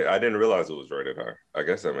right. I didn't realize it was rated R. I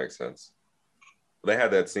guess that makes sense. They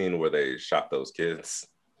had that scene where they shot those kids.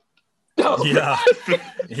 Oh. Yeah.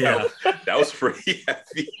 Yeah. That was pretty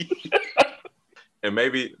heavy. And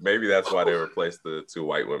maybe that's why they replaced the 2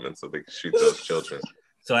 white women so they could shoot those children.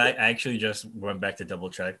 So I actually just went back to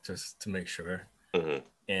double check just to make sure. Mm-hmm.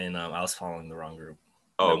 And I was following the wrong group.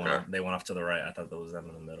 Oh, okay. They went off to the right. I thought that was them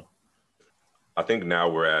in the middle. I think now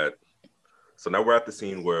we're at the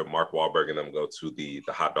scene where Mark Wahlberg and them go to the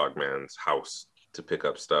hot dog man's house to pick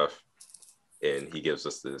up stuff. And he gives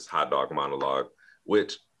us this hot dog monologue,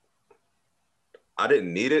 which I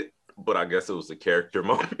didn't need it, but I guess it was a character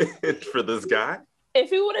moment for this guy. If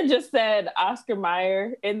he would have just said Oscar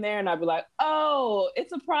Mayer in there, and I'd be like, oh,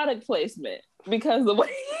 it's a product placement. Because the way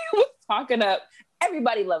he was talking up,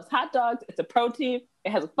 everybody loves hot dogs. It's a protein.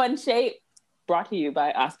 It has a fun shape. Brought to you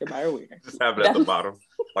by Oscar Mayer Wiener. Just have it at the bottom,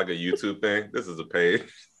 like a YouTube thing. This is a paid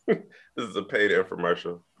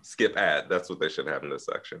infomercial. Skip ad. That's what they should have in this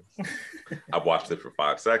section. I've watched it for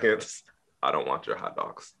 5 seconds. I don't want your hot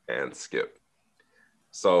dogs. And skip.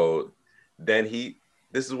 So then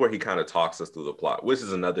this is where he kind of talks us through the plot, which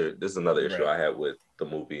is another issue I had with the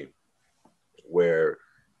movie, where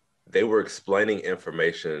they were explaining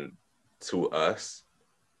information to us,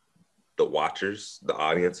 the watchers, the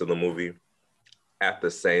audience of the movie, at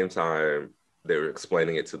the same time they were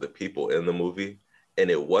explaining it to the people in the movie.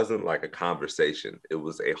 And it wasn't like a conversation. It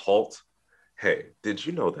was a halt. Hey, did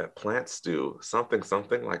you know that plants do something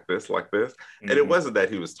like this? Mm-hmm. And it wasn't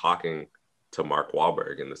that he was talking to Mark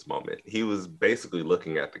Wahlberg in this moment. He was basically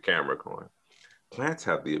looking at the camera going, plants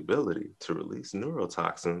have the ability to release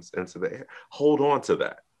neurotoxins into the air. Hold on to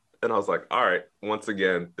that. And I was like, all right, once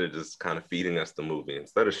again, they're just kind of feeding us the movie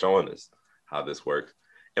instead of showing us how this works.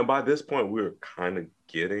 And by this point, we were kind of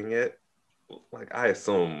getting it. Like, I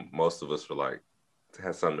assume most of us were like, it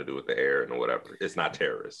has something to do with the air and whatever. It's not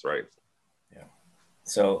terrorists, right? Yeah.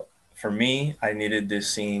 So for me, I needed this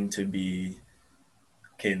scene to be,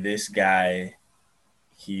 okay, this guy,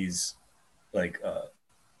 he's like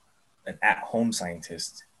an at-home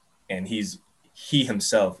scientist, and he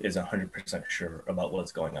himself is 100% sure about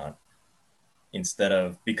what's going on. Instead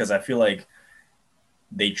of, because I feel like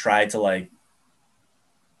they tried to like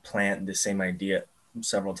plant the same idea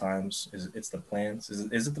several times. It's the plants.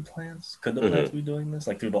 Is it the plants? Could the plants be doing this?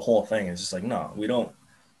 Like through the whole thing, it's just like, no, we don't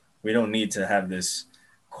need to have this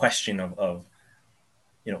question of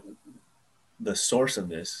the source of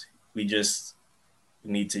this. You just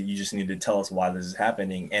need to tell us why this is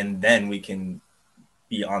happening, and then we can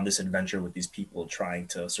be on this adventure with these people trying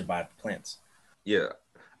to survive the plants. Yeah.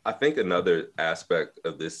 I think another aspect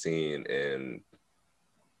of this scene, and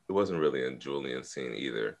it wasn't really in Julian's scene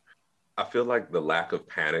either, I feel like the lack of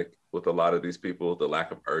panic with a lot of these people, the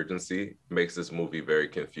lack of urgency makes this movie very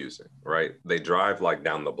confusing, right? They drive like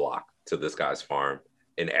down the block to this guy's farm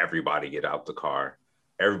and everybody get out the car.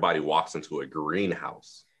 Everybody walks into a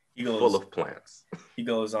greenhouse full of plants. He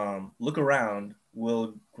goes, look around.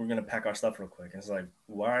 We're going to pack our stuff real quick. And it's like,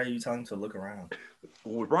 why are you telling him to look around?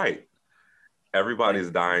 Right. Everybody's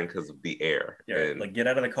dying because of the air. Yeah, and like get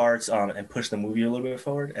out of the carts and push the movie a little bit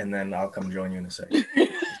forward, and then I'll come join you in a second.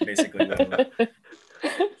 It's basically that.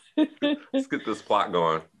 Let's get this plot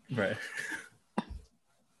going. Right.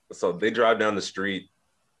 So they drive down the street.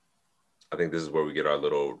 I think this is where we get our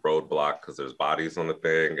little roadblock because there's bodies on the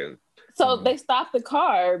thing. And so they stop the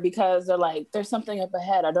car because they're like, there's something up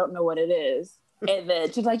ahead. I don't know what it is. And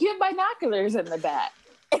then she's like, you have binoculars in the back.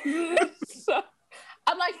 So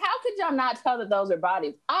I'm like, how could y'all not tell that those are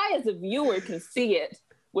bodies? I, as a viewer, can see it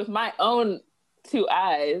with my own 2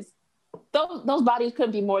 eyes. Those bodies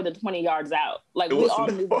couldn't be more than 20 yards out. Like, we all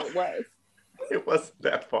knew what it was. It wasn't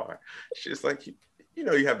that far. She's like, you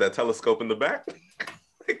know, you have that telescope in the back.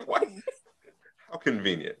 Like, what? How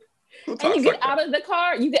convenient. And you get out of the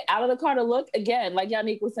car. You get out of the car to look again, like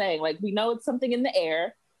Yannick was saying. Like, we know it's something in the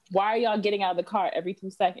air. Why are y'all getting out of the car every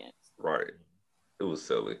 2 seconds? Right. It was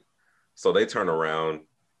silly. So they turn around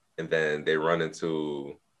and then they run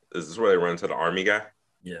into, is this where they run into the army guy?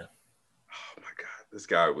 Yeah. Oh my God. This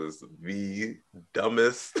guy was the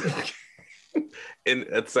dumbest. And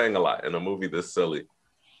it's saying a lot in a movie this silly.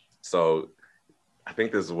 So I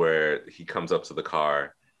think this is where he comes up to the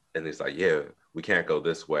car and he's like, yeah, we can't go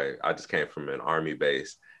this way. I just came from an army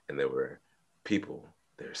base and there were people,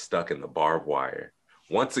 they're stuck in the barbed wire.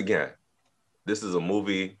 Once again, this is a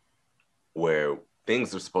movie where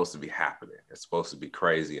things are supposed to be happening. It's supposed to be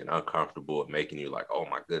crazy and uncomfortable and making you like, oh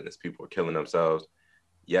my goodness, people are killing themselves.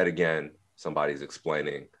 Yet again, somebody's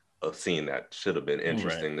explaining a scene that should have been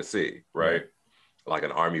interesting to see, right? Like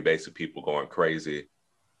an army base of people going crazy.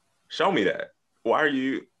 Show me that. Why are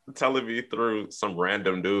you telling me through some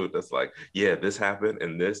random dude that's like, yeah, this happened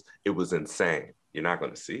and this, it was insane. You're not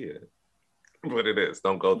going to see it. But it is.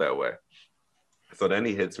 Don't go that way. So then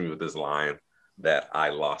he hits me with this line that I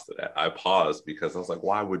lost it at. I paused because I was like,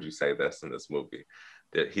 why would you say this in this movie?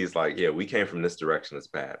 That he's like, yeah, we came from this direction, it's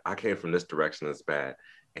bad. I came from this direction, it's bad.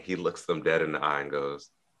 And he looks them dead in the eye and goes,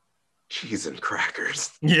 cheese and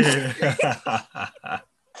crackers. Yeah.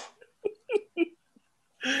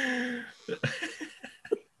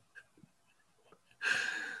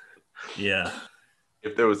 Yeah.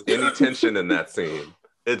 If there was any tension in that scene,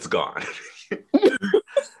 it's gone.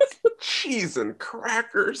 Cheese and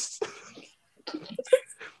crackers.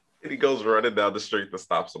 And he goes running down the street to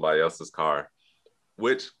stop somebody else's car,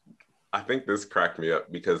 which I think this cracked me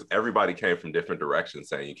up because everybody came from different directions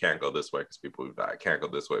saying you can't go this way because people have died. Can't go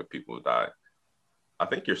this way, people have died. I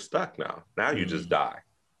think you're stuck now. Now you just die.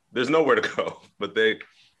 There's nowhere to go. But they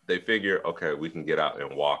figure, okay, we can get out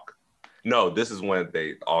and walk. No, this is when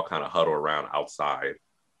they all kind of huddle around outside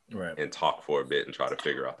and talk for a bit and try to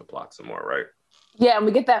figure out the plot some more, right? Yeah, and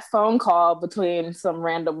we get that phone call between some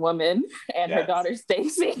random woman and her daughter,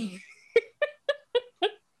 Stacy.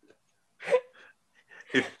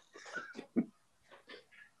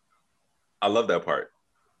 I love that part.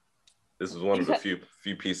 This is one of the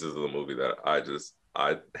few pieces of the movie that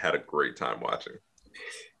I had a great time watching.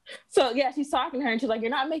 So yeah, she's talking to her and she's like,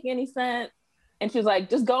 you're not making any sense. And she's like,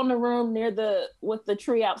 just go in the room with the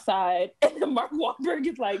tree outside. And then Mark Wahlberg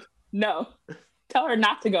is like, no, tell her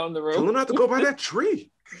not to go in the room. Tell her not to go by that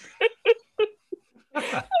tree. And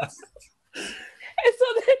so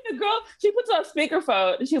then the girl, she puts on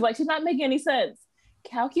speakerphone and she's like, she's not making any sense.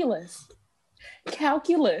 Calculus. And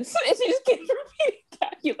she just keeps repeating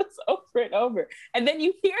calculus over and over. And then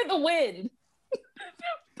you hear the wind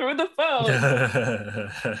through the phone.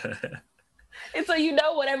 And so you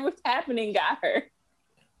know whatever's happening got her.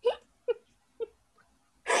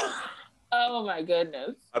 Oh my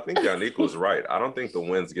goodness. I think Yannick was right. I don't think the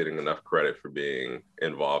wind's getting enough credit for being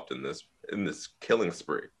involved in this killing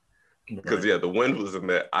spree. Because the wind was in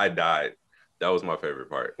there. I died. That was my favorite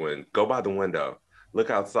part. When go by the window, look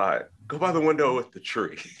outside, go by the window with the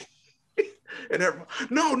tree. And everyone,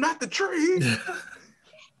 no, not the tree.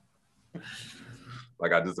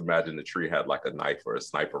 Like I just imagine the tree had like a knife or a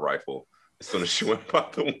sniper rifle. As soon as she went by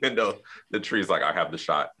the window, the tree's like, I have the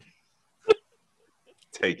shot.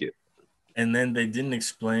 Take it. And then they didn't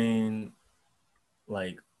explain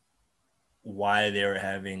like why they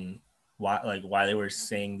were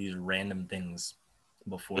saying these random things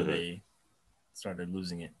before they started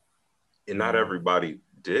losing it. And not everybody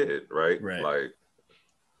did, right? Like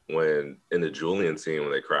when in the Julian scene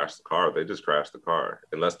when they crashed the car, they just crashed the car.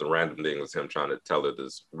 Unless the random thing was him trying to tell her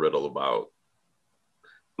this riddle about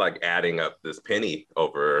like adding up this penny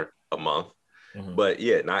over a month. But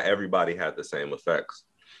yeah, not everybody had the same effects.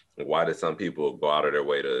 Why did some people go out of their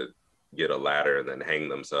way to get a ladder and then hang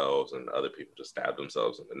themselves and other people just stab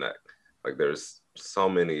themselves in the neck? Like there's so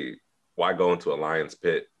many, why go into a lion's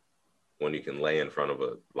pit when you can lay in front of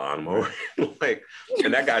a lawnmower? Like,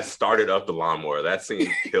 and that guy started up the lawnmower. That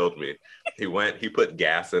scene killed me. He put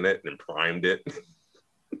gas in it and primed it.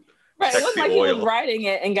 Right, it looked like oil. He was riding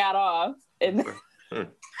it and got off. And it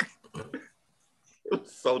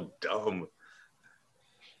was so dumb.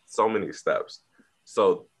 So many steps.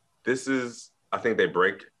 So this is, I think they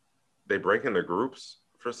break into groups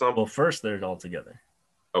for some. Well, first they're all together.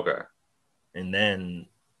 Okay. And then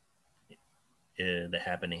the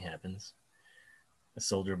happening happens. The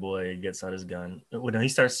soldier boy gets out his gun. Well, no, he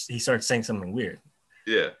starts saying something weird.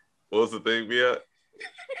 Yeah. What was the thing, Mia?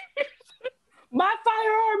 My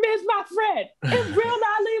firearm is my friend. It will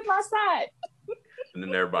not leave my side. And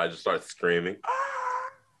then everybody just starts screaming.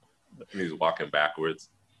 And he's walking backwards.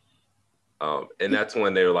 And that's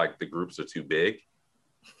when they were like, the groups are too big.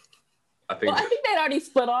 I think they'd already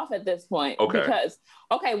split off at this point. Okay. Because,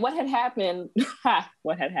 what had happened?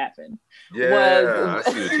 What had happened? Yeah, I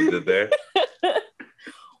see what you did there.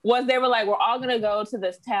 Was they were like, we're all going to go to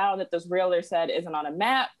this town that this realtor said isn't on a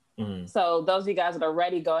map. Mm-hmm. So those of you guys that are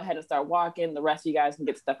ready, go ahead and start walking. The rest of you guys can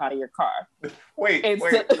get stuff out of your car. Wait.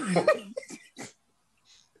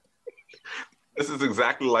 This is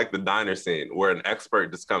exactly like the diner scene where an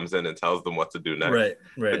expert just comes in and tells them what to do next.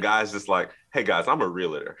 Right. The guy's just like, hey guys, I'm a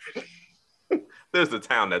realtor. There's a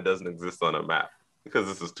town that doesn't exist on a map because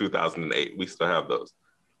this is 2008. We still have those.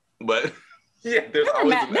 But yeah, there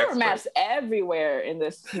were maps everywhere in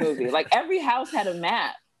this movie. Like every house had a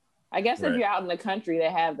map. I guess if you're out in the country, they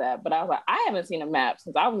have that. But I was like, I haven't seen a map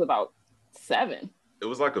since I was about 7. It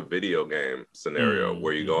was like a video game scenario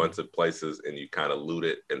where you go into places and you kind of loot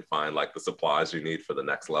it and find like the supplies you need for the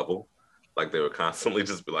next level. Like they would constantly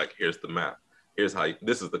just be like, here's the map. Here's how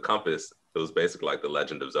this is the compass. It was basically like the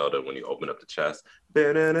Legend of Zelda when you open up the chest.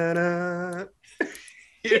 Here's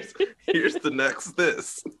the next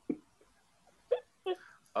this.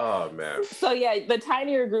 Oh man. So yeah, the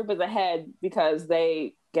tinier group is ahead because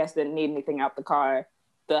they didn't need anything out the car.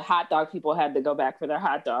 The hot dog people had to go back for their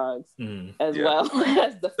hot dogs as well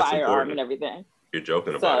as the firearm and everything. You're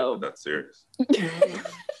joking about it, but that's serious.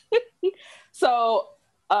 So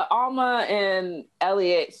Alma and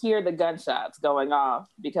Elliot hear the gunshots going off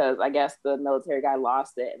because I guess the military guy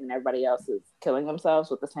lost it and everybody else is killing themselves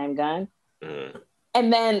with the same gun. Mm.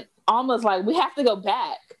 And then Alma's like, we have to go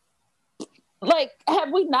back. Like,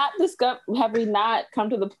 have we not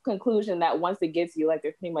come to the conclusion that once it gets you, like,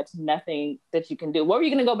 there's pretty much nothing that you can do? What were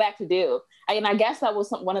you going to go back to do? And I guess that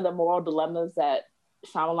was one of the moral dilemmas that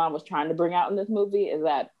Shyamalan was trying to bring out in this movie, is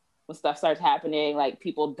that when stuff starts happening, like,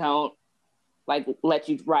 people don't, like, let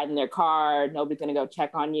you ride in their car. Nobody's going to go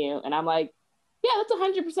check on you. And I'm like, yeah, that's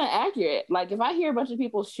 100% accurate. Like, if I hear a bunch of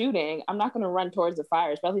people shooting, I'm not going to run towards the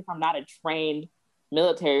fire, especially if I'm not a trained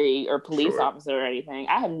military or police officer or anything.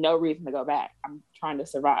 I have no reason to go back. I'm trying to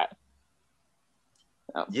survive.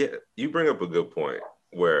 So. Yeah, you bring up a good point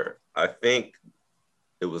where I think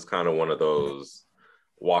it was kind of one of those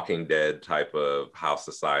Walking Dead type of how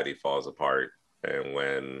society falls apart, and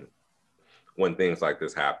when things like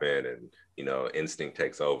this happen and, you know, instinct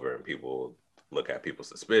takes over and people look at people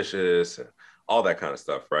suspicious and all that kind of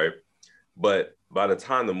stuff, right? But by the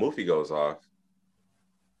time the movie goes off,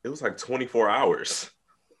 it was like 24 hours,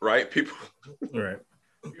 right? People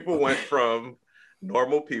went from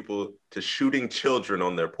normal people to shooting children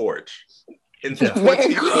on their porch in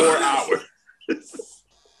 24 hours.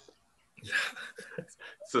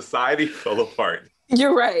 Society fell apart.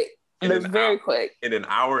 You're right. It was very quick. In an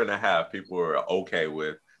hour and a half, people were okay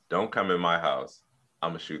with, don't come in my house.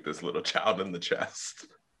 I'm gonna shoot this little child in the chest.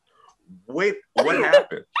 Wait, what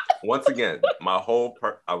happened? Once again, my whole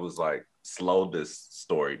I was like, slow this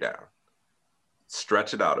story down.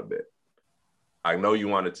 Stretch it out a bit. I know you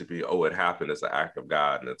want it to be, it happened. It's an act of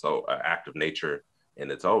God and it's an act of nature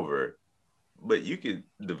and it's over. But you could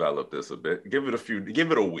develop this a bit. Give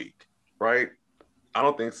it a week, right? I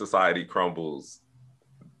don't think society crumbles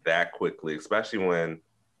that quickly, especially when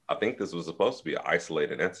I think this was supposed to be an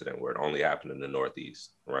isolated incident where it only happened in the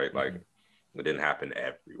Northeast, right? Mm-hmm. Like it didn't happen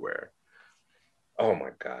everywhere. Oh my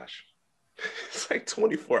gosh. It's like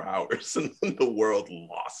 24 hours and the world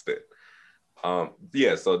lost it.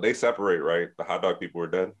 So they separate, right? The hot dog people were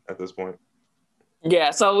dead at this point. Yeah,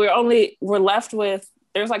 so we're left with,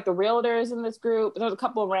 there's like the realtors in this group, there's a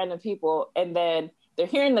couple of random people, and then they're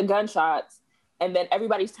hearing the gunshots, and then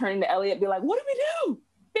everybody's turning to Elliot and be like, what do we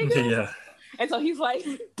do? Yeah. And so he's like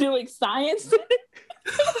doing science.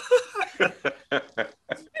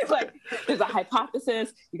 He's like, there's a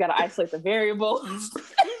hypothesis, you got to isolate the variables.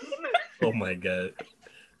 Oh my God.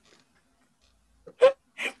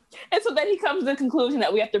 And so then he comes to the conclusion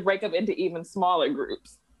that we have to break up into even smaller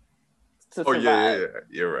groups to survive. Yeah,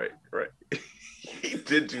 you're right. He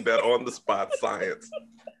did do that on the spot science.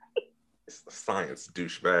 It's the science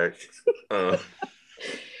douchebag.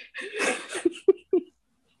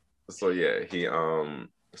 So yeah,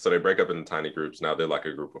 so they break up into tiny groups. Now they're like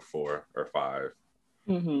a group of 4 or 5.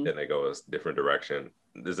 Mm-hmm. Then they go a different direction.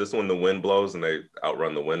 Is this when the wind blows and they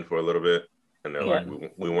outrun the wind for a little bit? And they're like,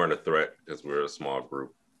 we weren't a threat because we were a small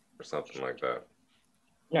group or something like that.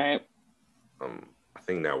 Right. I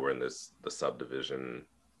think now we're in the subdivision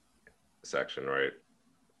section, right?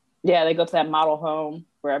 Yeah, they go to that model home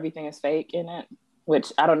where everything is fake in it,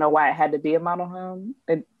 which I don't know why it had to be a model home.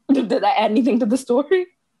 Did that add anything to the story?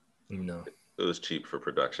 No. It was cheap for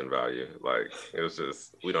production value. Like, it was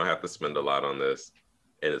just, we don't have to spend a lot on this.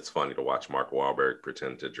 And it's funny to watch Mark Wahlberg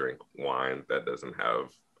pretend to drink wine that doesn't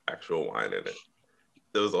have actual wine in it.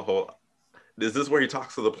 There was a whole, is this where he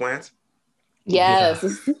talks to the plant?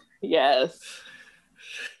 Yes. Yeah. Yes.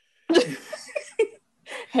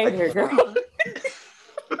 Hey there, girl.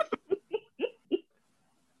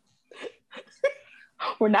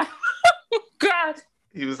 We're not. God.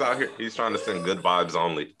 He was out here. He's trying to send good vibes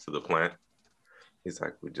only to the plant. He's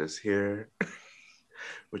like, we're just here.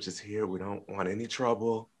 We're just here. We don't want any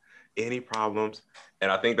trouble, any problems.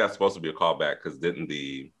 And I think that's supposed to be a callback because didn't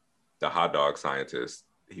the hot dog scientist,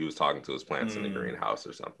 he was talking to his plants in the greenhouse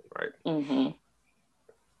or something, right? Mm-hmm.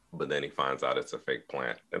 But then he finds out it's a fake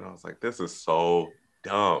plant. And I was like, this is so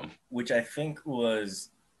dumb. Which I think was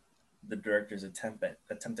the director's attempt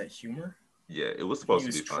at humor. Yeah, it was supposed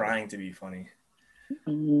to be funny. He was trying to be funny.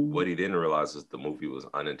 Mm-hmm. What he didn't realize is the movie was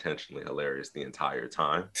unintentionally hilarious the entire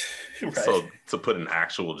time. Right. So to put an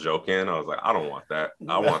actual joke in, I was like, I don't want that.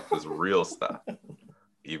 I want this real stuff.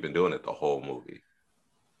 You've been doing it the whole movie.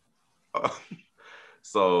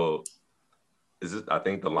 So I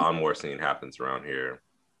think the lawnmower scene happens around here.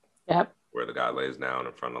 Yep. Where the guy lays down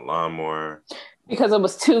in front of the lawnmower. Because it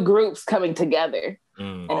was two groups coming together.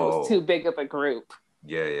 And it was too big of a group.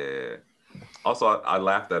 Yeah. Also, I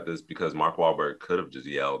laughed at this because Mark Wahlberg could have just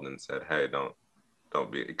yelled and said, hey, don't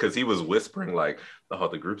be, because he was whispering like, oh,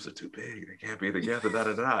 the groups are too big. They can't be together,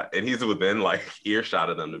 da-da-da. And he's within like earshot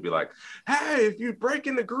of them to be like, hey, if you break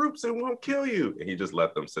into groups, it won't kill you. And he just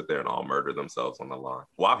let them sit there and all murder themselves on the lawn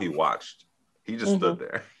while he watched. He just stood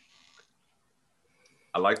there.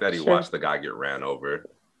 I like that he watched the guy get ran over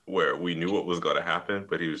where we knew what was going to happen,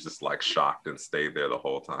 but he was just like shocked and stayed there the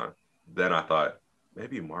whole time. Then I thought,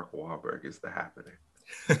 maybe Mark Wahlberg is the happening.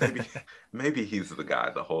 Maybe he's the guy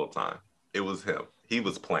the whole time. It was him. He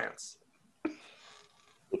was plants.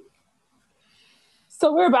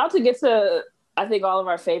 So we're about to get to, I think, all of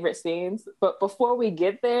our favorite scenes. But before we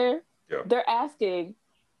get there, they're asking,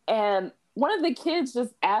 and one of the kids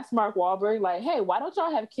just asked Mark Wahlberg, like, hey, why don't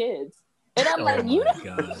y'all have kids? And I'm like, you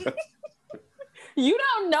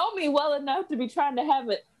don't know me well enough to be trying to have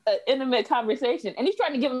an intimate conversation. And he's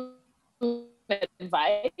trying to give him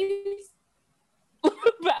advice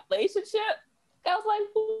about relationship. I was like,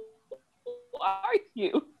 who are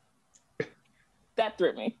you? That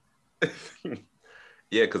threw me.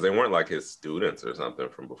 Yeah, because they weren't like his students or something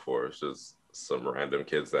from before. It's just some random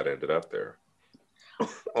kids that ended up there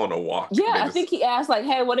on a walk. Yeah, I think he asked like,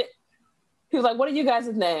 hey, he was like, what are you guys'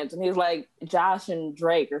 names? And he was like, Josh and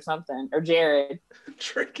Drake or something, or Jared.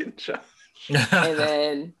 Drake and Josh. And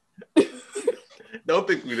then don't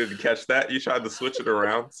think we didn't catch that. You tried to switch it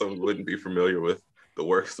around so we wouldn't be familiar with the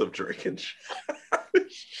works of Drake and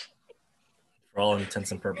Josh. For all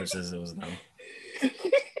intents and purposes, it was them.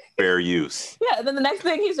 Fair use. Yeah, and then the next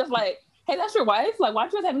thing he's just like, hey, that's your wife? Like, why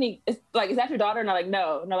don't you guys have any, is that your daughter? And I'm like,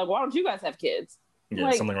 no. And they're like, why don't you guys have kids? Yeah,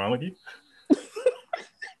 like, something wrong with you?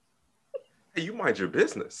 Hey, you mind your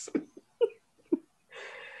business.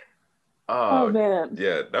 Oh, man.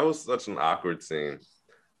 Yeah, that was such an awkward scene.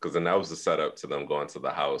 Because then that was the setup to them going to the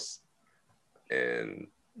house and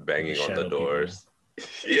banging on the doors.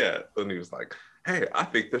 Yeah. And he was like, hey, I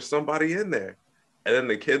think there's somebody in there. And then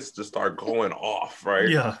the kids just start going off, right?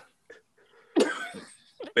 Yeah.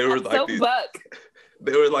 They were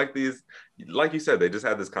like these, like you said, they just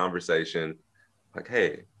had this conversation. Like,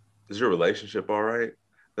 hey, is your relationship all right?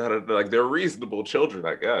 Like, they're reasonable children,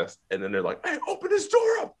 I guess. And then they're like, hey, open this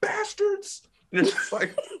door up, bastards. And you're just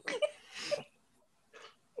like,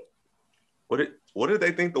 what did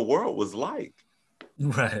they think the world was like?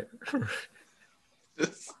 Right.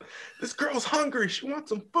 This girl's hungry. She wants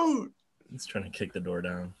some food. He's trying to kick the door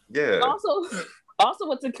down. Yeah. Also,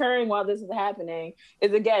 what's occurring while this is happening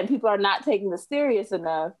is, again, people are not taking this serious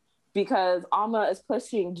enough because Alma is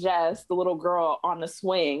pushing Jess, the little girl, on the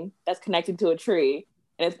swing that's connected to a tree.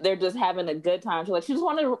 And they're just having a good time. She's like, she just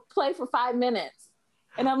wanted to play for 5 minutes.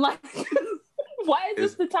 And I'm like, why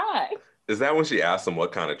is this the time? Is that when she asked him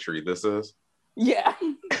what kind of tree this is? Yeah.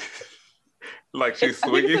 Like she's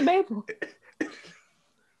swinging. I think it's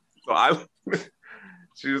a maple. So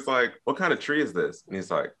she was like, what kind of tree is this? And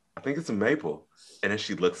he's like, I think it's a maple. And then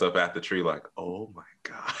she looks up at the tree like, oh my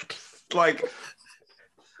God. like,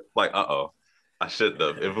 uh-oh. I shouldn't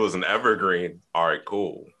have. If it was an evergreen, all right,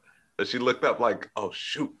 cool. But she looked up like, oh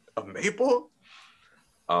shoot, a maple?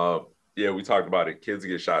 Yeah, we talked about it. Kids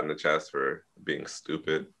get shot in the chest for being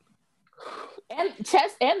stupid. And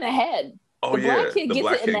chest and the head. Oh the yeah, black kid the gets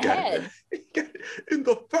black it in kid the got head. it in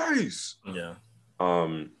the face. Yeah.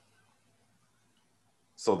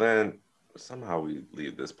 So then somehow we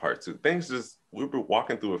leave this part too. We were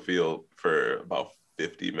walking through a field for about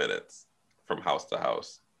 50 minutes from house to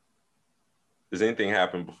house. Does anything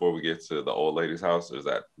happen before we get to the old lady's house, or is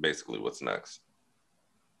that basically what's next?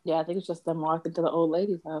 Yeah, I think it's just them walking to the old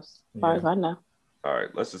lady's house, as far as I know. All right,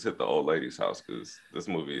 let's just hit the old lady's house because this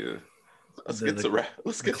movie is. Let's get to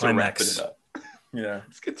wrapping it up. Yeah.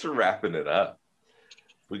 Let's get to wrapping it up.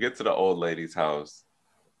 We get to the old lady's house.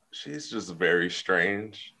 She's just very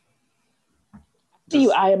strange. See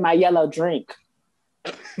you eyeing my yellow drink.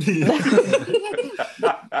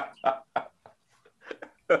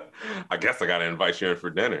 I guess I gotta invite you in for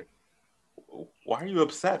dinner. Why are you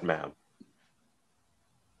upset, ma'am?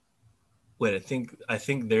 Wait, I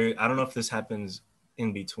think there. I don't know if this happens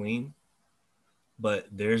in between, but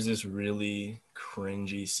there's this really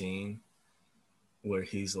cringy scene where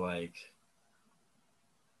he's like,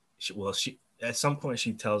 she at some point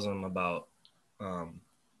she tells him about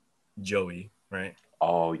Joey, right?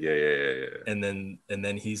 Oh yeah. And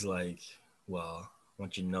then he's like, well, I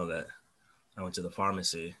want you to know that I went to the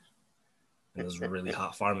pharmacy and there's a really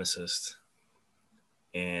hot pharmacist,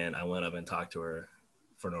 and I went up and talked to her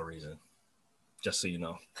for no reason. Just so you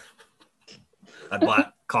know, I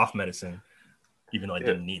bought cough medicine, even though I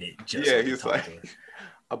didn't need it. Just so he's like,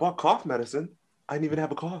 I bought cough medicine. I didn't even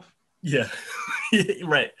have a cough. Yeah,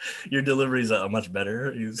 right. Your delivery is much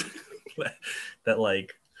better. He's that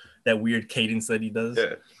weird cadence that he does.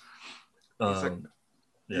 Yeah.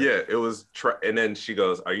 It was. And then she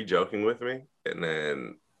goes, "Are you joking with me?" And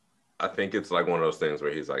then I think it's like one of those things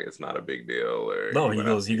where he's like, "It's not a big deal." Or no,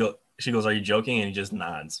 she goes, "Are you joking?" And he just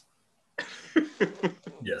nods.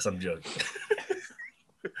 Yes, I'm joking.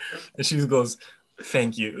 And she goes,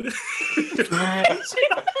 "Thank you."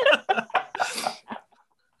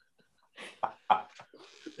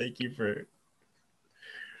 Thank you for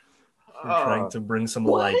trying to bring some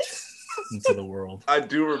light into the world. I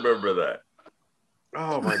do remember that.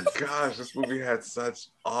 Oh my gosh, this movie had such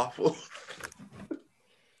awful.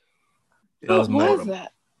 That was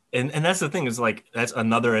that? And that's the thing, is like that's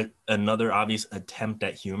another obvious attempt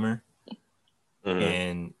at humor. Mm-hmm.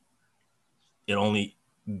 And the only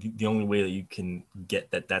way that you can get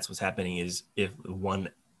that's what's happening is if one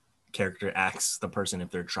character acts the person if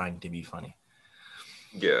they're trying to be funny.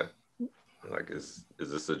 Yeah. Like, is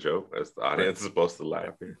this a joke? As the audience is supposed to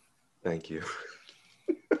laugh here. Thank you.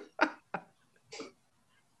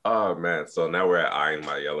 Oh man, so now we're at eyeing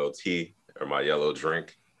my yellow tea or my yellow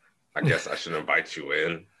drink. I guess I should invite you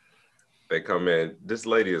in. They come in. This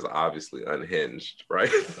lady is obviously unhinged, right?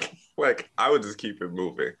 Like, I would just keep it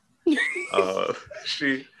moving.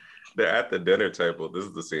 They're at the dinner table. This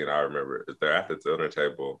is the scene I remember. They're at the dinner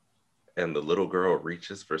table, and the little girl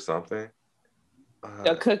reaches for something.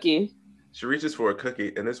 A cookie. She reaches for a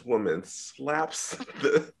cookie, and this woman slaps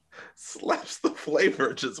the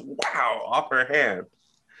flavor just off her hand.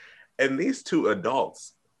 And these two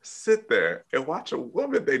adults sit there and watch a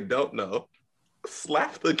woman they don't know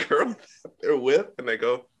slap the girl that they're with, and they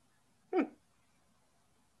go,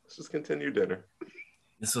 let's just continue dinner.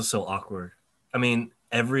 This is so awkward. I mean,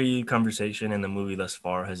 every conversation in the movie thus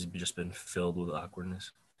far has just been filled with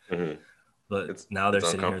awkwardness. Mm-hmm. But now they're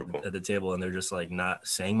sitting here at the table and they're just like not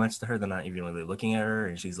saying much to her. They're not even really looking at her.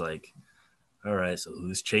 And she's like, all right, so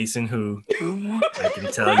who's chasing who? I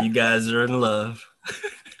can tell you guys are in love.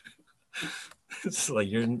 It's like,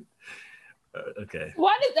 you're okay.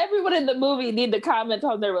 Why does everyone in the movie need to comment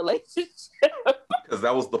on their relationship? Because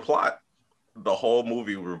that was the plot. The whole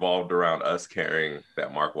movie revolved around us caring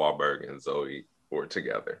that Mark Wahlberg and Zoe were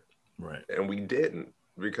together. Right. And we didn't,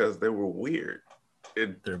 because they were weird.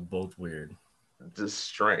 They're both weird. Just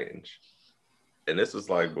strange. And this was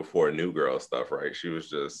like before New Girl stuff, right? She was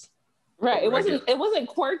just right. It wasn't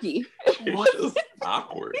quirky. It was just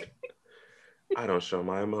awkward. I don't show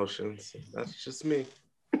my emotions. That's just me.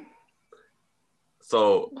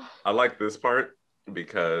 So I like this part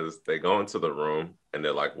because they go into the room and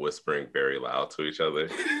they're like whispering very loud to each other.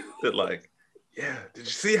 They're like, yeah, did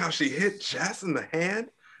you see how she hit Jess in the hand?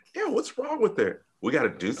 Yeah, what's wrong with her? We got to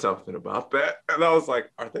do something about that. And I was like,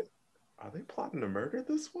 are they plotting to murder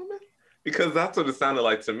this woman? Because that's what it sounded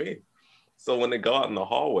like to me. So when they go out in the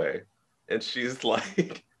hallway and she's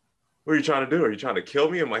like, what are you trying to do? Are you trying to kill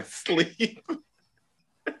me in my sleep?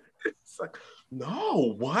 It's like,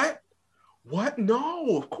 no, what? What?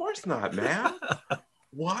 No, of course not, man.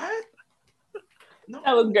 What? No,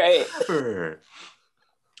 That was great. never.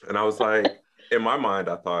 And I was like, in my mind,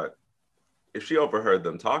 I thought, if she overheard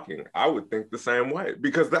them talking, I would think the same way,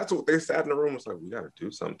 because that's what they sat in the room. Was like, we got to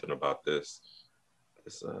do something about this.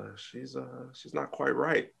 She's not quite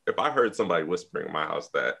right. If I heard somebody whispering in my house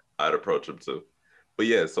that, I'd approach them too. But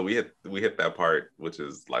yeah, so we hit that part, which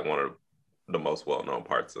is like one of the most well-known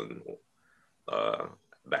parts in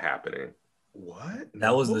The Happening. What?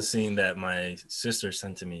 That was the scene that my sister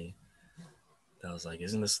sent to me. That was like,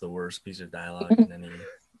 isn't this the worst piece of dialogue in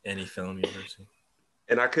any film you've ever seen?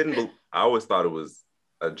 And I always thought it was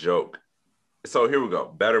a joke. So here we go.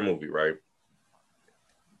 Better movie, right?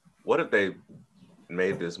 What if they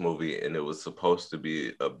made this movie and it was supposed to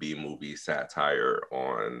be a B movie satire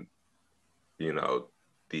on,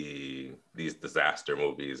 these disaster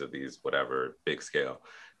movies or these whatever big scale?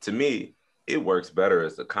 To me, it works better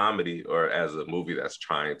as a comedy or as a movie that's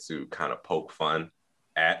trying to kind of poke fun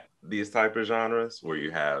at these type of genres, where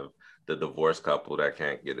you have the divorced couple that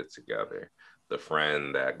can't get it together, the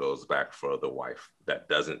friend that goes back for the wife that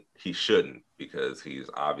he shouldn't, because he's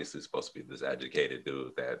obviously supposed to be this educated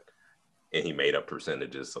dude and he made up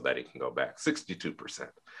percentages so that he can go back 62%.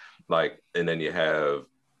 And then you have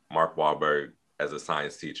Mark Wahlberg as a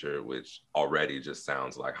science teacher, which already just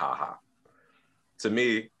sounds like haha. To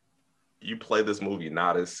me, you play this movie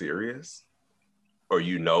not as serious, or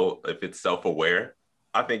if it's self-aware,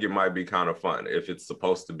 I think it might be kind of fun. If it's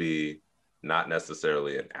supposed to be not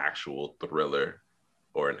necessarily an actual thriller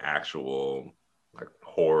or an actual like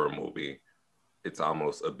horror movie, it's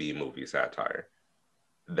almost a B movie satire.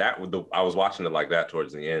 I was watching it like that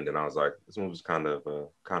towards the end, and I was like, this movie's kind of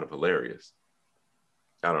hilarious.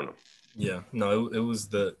 I don't know. Yeah, no, it was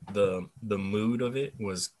the mood of it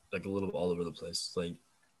was like a little all over the place. Like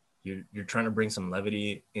you're trying to bring some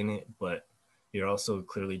levity in it, but you're also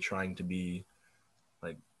clearly trying to be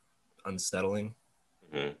like unsettling.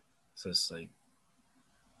 Mm-hmm. So it's like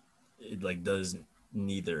it like does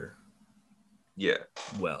neither. Yeah.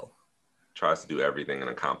 Well, tries to do everything and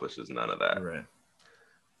accomplishes none of that. Right.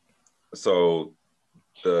 So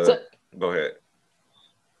go ahead.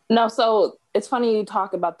 No, so it's funny you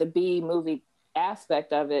talk about the B movie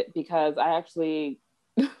aspect of it, because I actually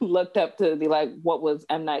looked up to be like, what was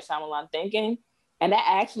M. Night Shyamalan thinking? And that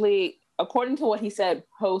actually, according to what he said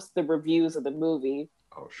post the reviews of the movie,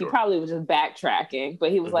 he probably was just backtracking,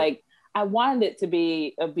 but he was like, I wanted it to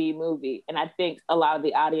be a B movie. And I think a lot of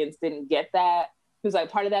the audience didn't get that. He was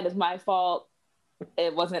like, part of that is my fault.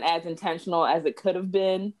 It wasn't as intentional as it could have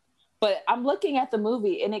been. But I'm looking at the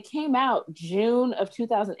movie and it came out June of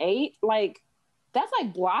 2008. Like, that's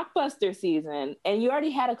like blockbuster season. And you already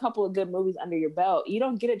had a couple of good movies under your belt. You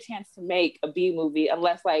don't get a chance to make a B movie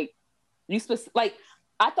unless like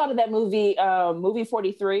I thought of that movie, movie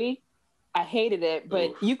 43. I hated it,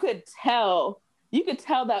 but Oof. you could tell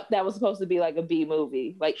that was supposed to be like a B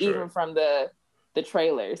movie, like sure. even from the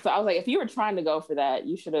trailer. So I was like, if you were trying to go for that,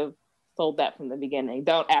 you should have sold that from the beginning.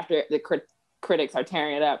 Don't after the critics are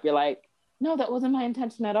tearing it up, you're like, no, that wasn't my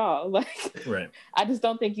intention at all. Like, right. I just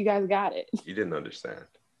don't think you guys got it. You didn't understand.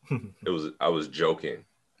 I was joking.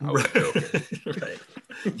 Right.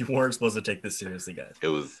 You weren't supposed to take this seriously, guys. It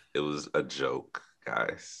was a joke,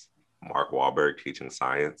 guys. Mark Wahlberg teaching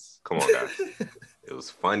science. Come on, guys. It was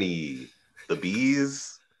funny. The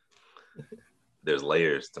bees. There's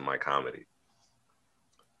layers to my comedy.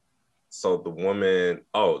 So the woman,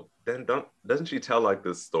 doesn't she tell like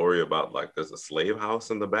this story about like there's a slave house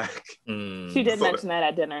in the back? She did mention that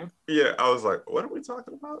at dinner. Yeah, I was like, what are we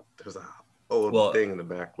talking about? There's a thing in the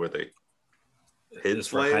back where they hid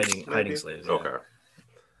slaves. Hiding slaves. Yeah.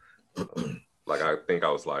 Okay. Like I think I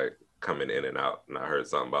was like coming in and out, and I heard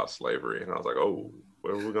something about slavery, and I was like, oh,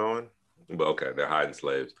 where are we going? But okay, they're hiding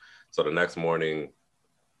slaves. So the next morning,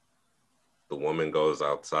 the woman goes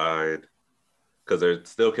outside, because they're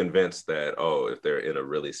still convinced that, if they're in a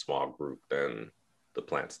really small group, then the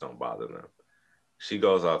plants don't bother them. She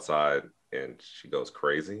goes outside and she goes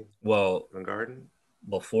crazy. Well, in the garden.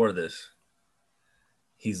 Before this,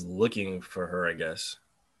 he's looking for her, I guess,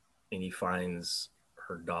 and he finds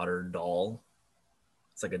her daughter doll.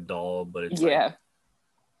 It's like a doll, but it's like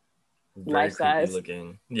very life size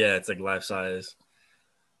looking. Yeah, it's like life size.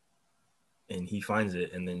 And he finds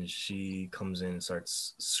it, and then she comes in and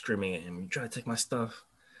starts screaming at him. You try to take my stuff.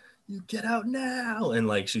 You get out now. And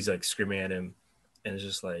like she's like screaming at him, and it's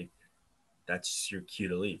just like, that's your cue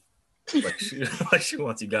to leave. Like she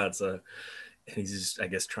wants you gone. So and he's just, I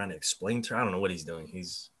guess, trying to explain to her. I don't know what he's doing.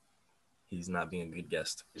 He's not being a good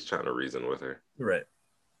guest. He's trying to reason with her. Right.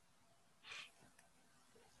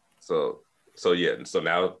 So So yeah, so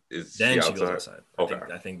now is Then she she outside? goes outside. Okay.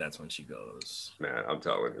 I think that's when she goes. Man, I'm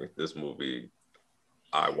telling you, this movie,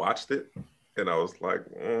 I watched it and I was like,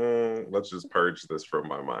 let's just purge this from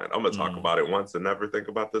my mind. I'm gonna talk about it once and never think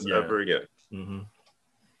about this ever again. Mm-hmm.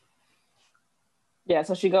 Yeah,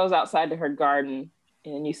 so she goes outside to her garden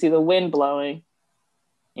and you see the wind blowing.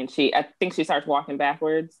 And I think she starts walking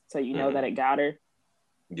backwards, so you know that it got her.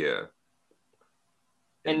 Yeah.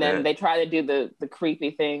 And then they try to do the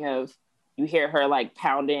creepy thing of you hear her like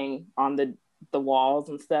pounding on the walls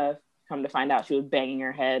and stuff. Come to find out she was banging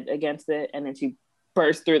her head against it, and then she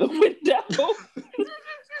burst through the window.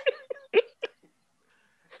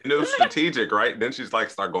 And it was strategic, right? Then she's like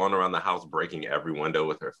start going around the house breaking every window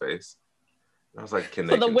with her face. And I was like, can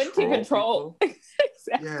they the wind can control?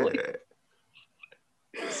 Exactly.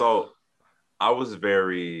 Yeah. So I was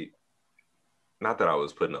not that I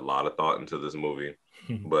was putting a lot of thought into this movie,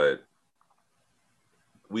 but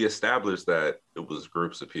we established that it was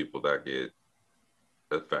groups of people that get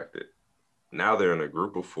affected. Now they're in a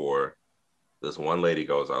group of 4. This one lady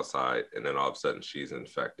goes outside and then all of a sudden she's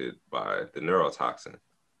infected by the neurotoxin.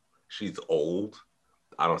 She's old.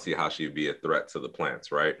 I don't see how she'd be a threat to the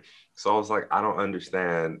plants, right? So I was like, I don't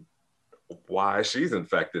understand why she's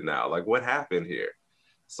infected now. Like, what happened here?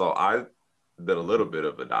 So I did a little bit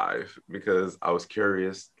of a dive because I was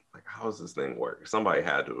curious, like, how does this thing work? Somebody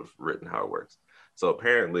had to have written how it works. So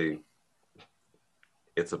apparently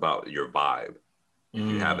it's about your vibe. If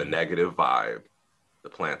you have a negative vibe, the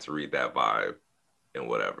plants read that vibe and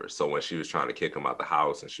whatever. So when she was trying to kick him out the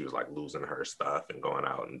house and she was like losing her stuff and going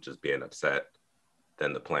out and just being upset,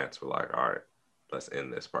 then the plants were like, all right, let's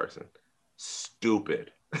end this person.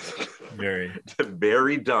 Stupid.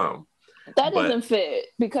 Very dumb. That doesn't fit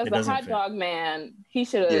because the hot dog man, he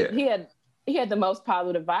should have, he had the most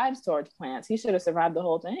positive vibes towards plants. He should have survived the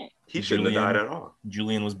whole thing. He shouldn't have died at all.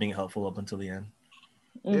 Julian was being helpful up until the end.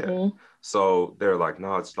 Yeah. So they're like,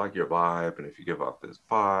 no, it's like your vibe. And if you give off this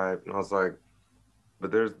vibe, and I was like,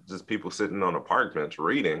 but there's just people sitting on a park bench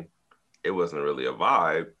reading. It wasn't really a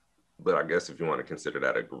vibe, but I guess if you want to consider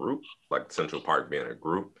that a group, like Central Park being a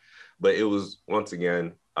group, but it was, once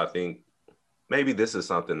again, I think maybe this is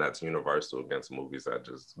something that's universal against movies that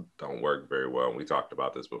just don't work very well. And we talked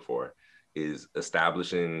about this before, is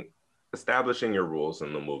establishing your rules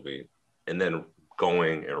in the movie and then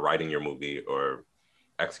going and writing your movie or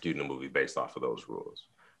executing a movie based off of those rules,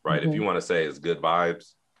 right? If you want to say it's good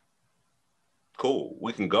vibes, cool,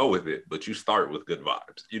 we can go with it, but you start with good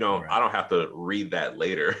vibes. You know, right. I don't have to read that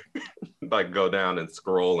later, like go down and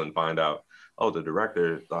scroll and find out, oh, the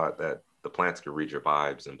director thought that the plants could read your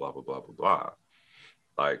vibes and blah, blah, blah, blah, blah.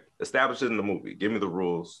 Like, establish it in the movie. Give me the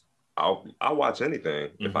rules. I'll watch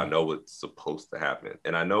anything if I know what's supposed to happen.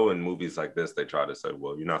 And I know in movies like this, they try to say,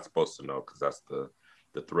 well, you're not supposed to know because that's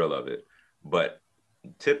the thrill of it. But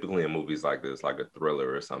typically in movies like this, like a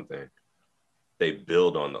thriller or something, they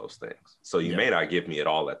build on those things. So you may not give me it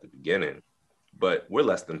all at the beginning, but we're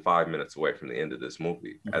less than 5 minutes away from the end of this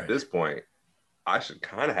movie. Right. At this point, I should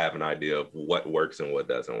kind of have an idea of what works and what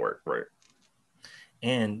doesn't work, right?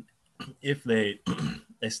 And if they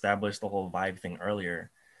establish the whole vibe thing earlier,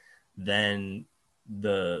 then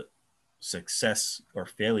the success or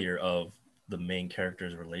failure of the main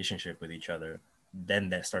character's relationship with each other, then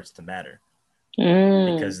that starts to matter.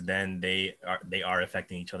 Because then they are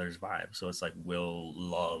affecting each other's vibe. So it's like will,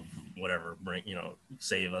 love, whatever, bring,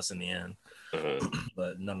 save us in the end.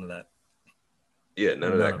 But none of that. Yeah,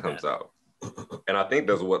 none of that comes out. And I think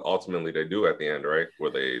that's what ultimately they do at the end, right? Where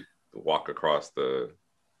they walk across the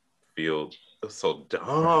field. It's so dumb.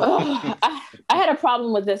 I had a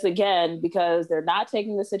problem with this again because they're not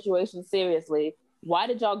taking the situation seriously. Why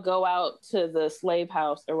did y'all go out to the slave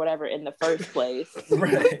house or whatever in the first place?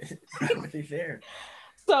 Right. Why were they there?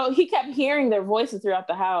 So he kept hearing their voices throughout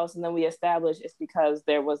the house, and then we established it's because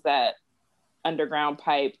there was that underground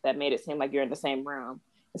pipe that made it seem like you're in the same room.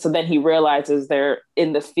 So then he realizes they're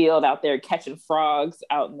in the field out there catching frogs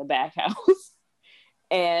out in the back house.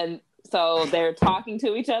 And so they're talking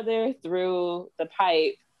to each other through the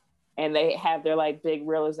pipe, and they have their like big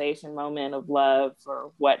realization moment of love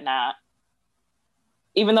or whatnot.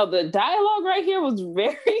 Even though the dialogue right here was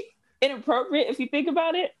very inappropriate, if you think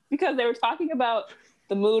about it, because they were talking about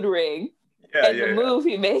the mood ring the move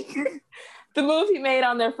he made, the move he made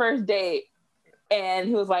on their first date. And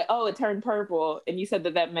he was like, oh, it turned purple. And you said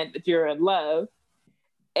that meant that you're in love.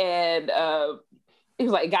 And he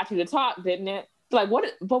was like, it got you to talk, didn't it? Like, what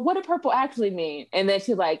did purple actually mean? And then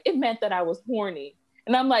she's like, it meant that I was horny.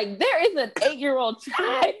 And I'm like, there is an 8-year-old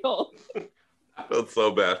child. I felt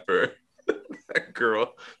so bad for that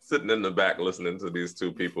girl sitting in the back listening to these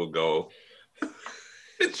two people go.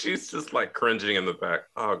 And she's just like cringing in the back.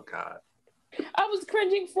 Oh God. I was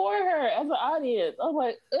cringing for her as an audience. I was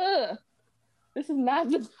like, ugh, this is not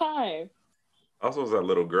the time. Also, as that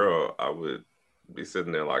little girl, I would be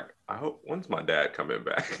sitting there like, I hope, when's my dad coming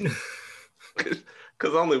back?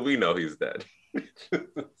 Because only we know he's dead.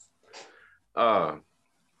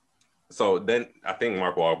 So then I think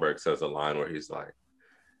Mark Wahlberg says a line where he's like,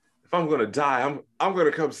 if I'm gonna die, I'm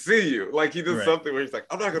gonna come see you. Like he did something where he's like,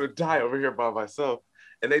 I'm not gonna die over here by myself.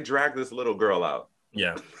 And they drag this little girl out.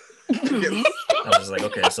 Yeah. I was just like,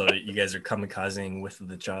 okay, so you guys are kamikazing with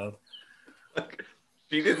the child. Like,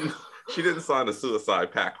 she didn't sign a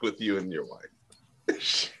suicide pact with you and your wife.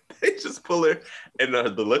 They just pull her, and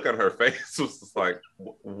the look on her face was just like,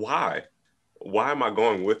 why? Why am I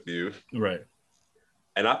going with you? Right.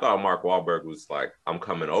 And I thought Mark Wahlberg was like, I'm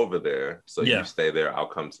coming over there, so you stay there, I'll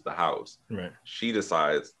come to the house. Right. She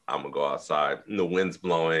decides, I'm gonna go outside, and the wind's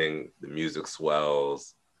blowing, the music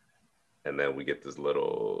swells, and then we get this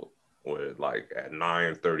little, like at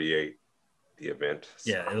 9:38, the event stops.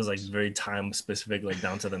 Yeah, it was like very time specific, like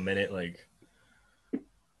down to the minute, like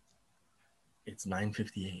it's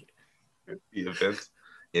 9:58. The event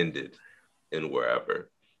ended in wherever.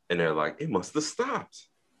 And they're like, it must have stopped.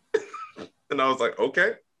 And I was like,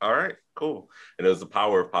 okay, all right, cool. And it was the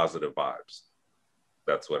power of positive vibes.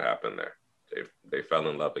 That's what happened there. They fell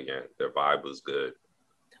in love again. Their vibe was good.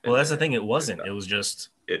 Well, that's the thing. It wasn't. It was just.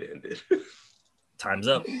 It ended. Time's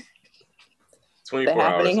up. 24 the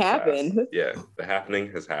hours happening happened. Passed. Yeah, the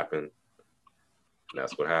happening has happened. And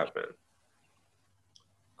that's what happened.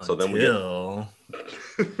 So then we till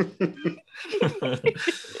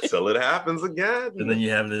it happens again. And then you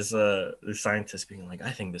have this scientist being like, I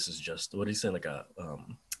think this is just, what do you say, like a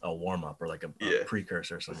warm up or like a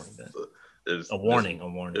precursor or something like that. There's a warning.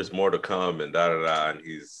 There's more to come and da. And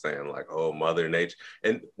he's saying like, oh, Mother Nature.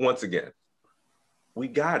 And once again, we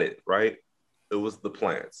got it, right? It was the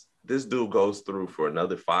plants. This dude goes through for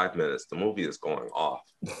another 5 minutes. The movie is going off.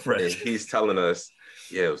 Right. And he's telling us,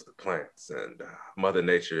 yeah, it was the plants. And Mother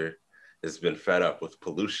Nature has been fed up with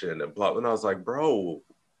pollution and blah. And I was like, bro,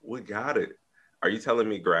 we got it. Are you telling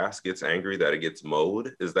me grass gets angry that it gets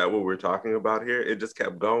mowed? Is that what we're talking about here? It just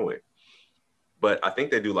kept going. But I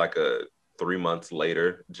think they do like a 3 months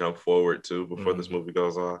later jump forward too before this movie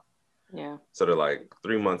goes on. Yeah. So they're like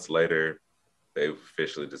 3 months later, they've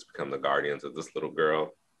officially just become the guardians of this little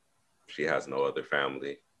girl. She has no other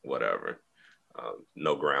family, whatever.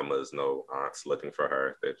 No grandmas, no aunts looking for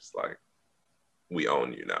her. They're just like, we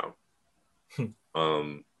own you now.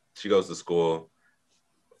 She goes to school.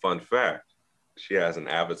 Fun fact, she has an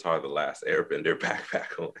Avatar: The Last Airbender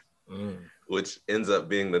backpack on, which ends up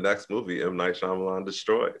being the next movie M. Night Shyamalan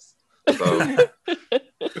destroys. So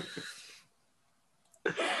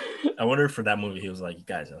I wonder if for that movie he was like,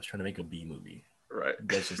 guys, I was trying to make a B movie. Right. You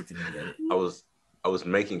guys just didn't get it. I was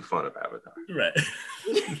making fun of Avatar. Right.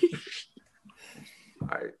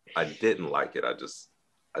 I didn't like it. I just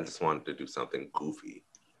wanted to do something goofy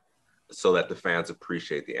so that the fans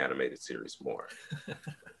appreciate the animated series more.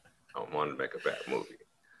 I wanted to make a bad movie.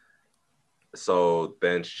 So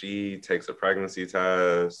then she takes a pregnancy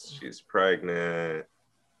test. She's pregnant.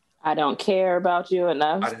 I don't care about you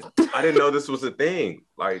enough. I didn't know this was a thing.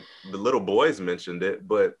 Like the little boys mentioned it,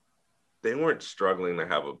 but they weren't struggling to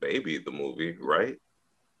have a baby in the movie, right?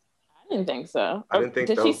 I didn't think so. I didn't think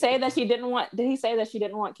Did she say that she didn't want? Did he say that she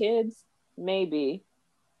didn't want kids? Maybe.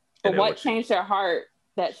 But what changed her heart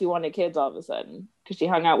that she wanted kids all of a sudden? Because she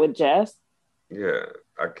hung out with Jess. Yeah,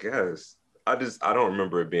 I guess. I don't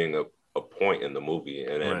remember it being a point in the movie,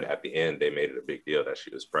 and then at the end they made it a big deal that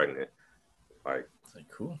she was pregnant. Like, it's like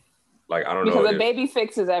cool. Like I don't know. Because a baby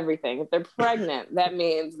fixes everything. If they're pregnant, that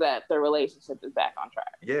means that their relationship is back on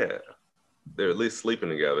track. Yeah. They're at least sleeping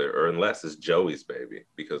together, or unless it's Joey's baby,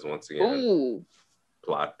 because once again,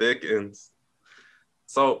 plot thickens.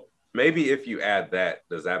 So maybe if you add that,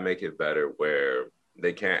 does that make it better where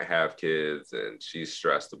they can't have kids and she's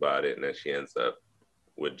stressed about it and then she ends up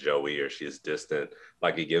with Joey or she's distant?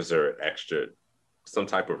 Like it gives her some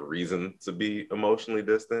type of reason to be emotionally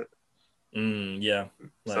distant. Yeah.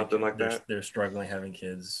 Something like that. They're struggling having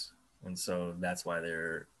kids. And so that's why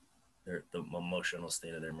the emotional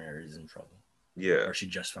state of their marriage is in trouble. Yeah. Or she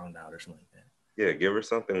just found out or something like that. Yeah, give her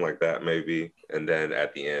something like that maybe. And then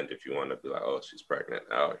at the end, if you want to be like, oh, she's pregnant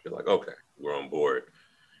now, you're like, okay, we're on board.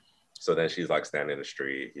 So then she's like standing in the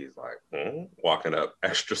street. He's like, walking up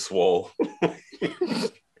extra swole.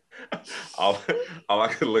 all I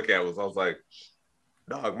could look at was, I was like,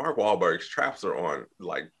 dog, Mark Wahlberg's traps are on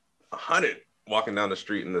like 100 walking down the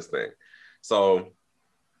street in this thing. So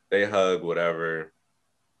they hug, whatever.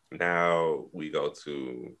 Now we go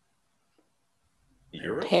to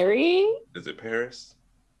Europe? Paris? Is it Paris?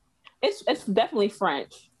 It's definitely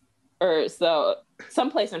French, or so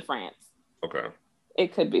someplace in France. Okay.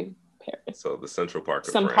 It could be Paris. So the Central Park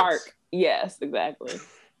of Some France. park. Yes, exactly.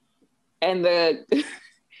 And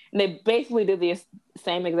they basically did the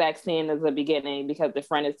same exact scene as the beginning because the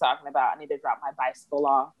friend is talking about, I need to drop my bicycle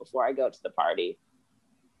off before I go to the party.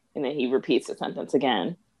 And then he repeats the sentence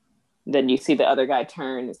again. Then you see the other guy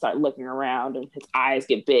turn and start looking around and his eyes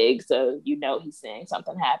get big. So you know he's seeing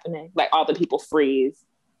something happening. Like all the people freeze.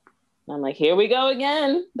 And I'm like, here we go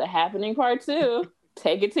again. The Happening Part 2.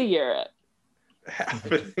 Take it to Europe.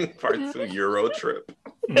 Happening Part 2 Euro trip.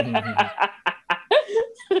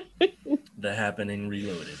 The Happening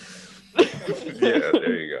Reloaded. Yeah,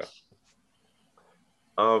 there you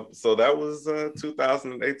go. So that was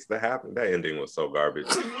 2008's The Happening. That ending was so garbage.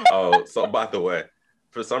 Oh, so by the way,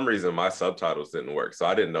 for some reason my subtitles didn't work, so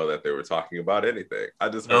I didn't know that they were talking about anything. I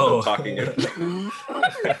just heard them talking.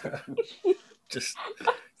 So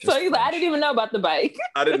he's like, I didn't even know about the bike.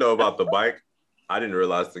 I didn't know about the bike. I didn't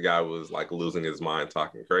realize the guy was like losing his mind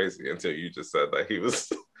talking crazy until you just said that he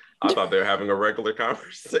was. I thought they were having a regular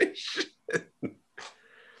conversation.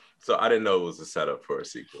 So I didn't know it was a setup for a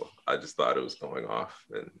sequel. I just thought it was going off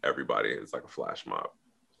and everybody is like a flash mob.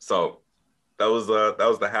 So that was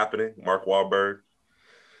The Happening. Mark Wahlberg,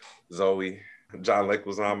 Zoe, John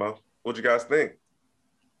Leguizamo. What'd you guys think?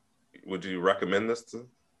 Would you recommend this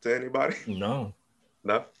to anybody? No.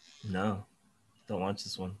 No? No. Don't watch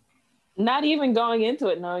this one. Not even going into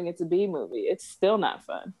it knowing it's a B movie. It's still not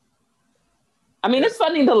fun. I mean, It's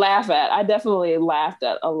funny to laugh at. I definitely laughed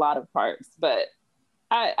at a lot of parts, but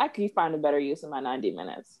I could find a better use of my 90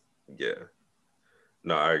 minutes. Yeah.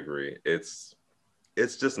 No, I agree. It's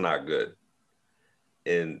just not good.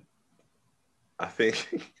 And I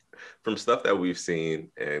think from stuff that we've seen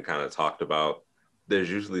and kind of talked about, there's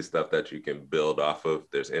usually stuff that you can build off of.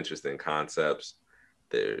 There's interesting concepts.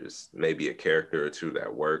 There's maybe a character or two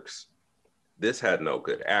that works. This had no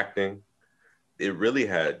good acting. It really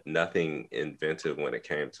had nothing inventive when it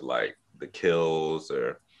came to like the kills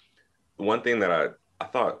or one thing that I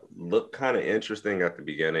thought looked kind of interesting at the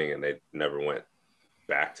beginning and they never went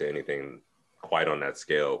back to anything quite on that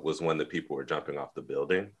scale was when the people were jumping off the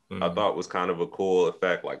building. Mm-hmm. I thought was kind of a cool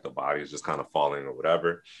effect, like the bodies just kind of falling or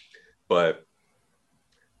whatever, but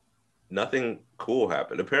nothing cool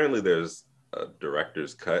happened. Apparently there's a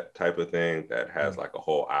director's cut type of thing that has like a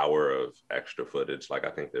whole hour of extra footage. Like I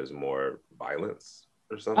think there's more violence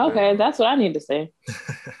or something. Okay, that's what I need to see.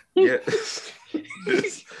 Yeah,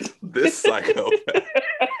 this psychopath.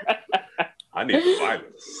 I need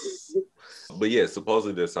violence. But yeah,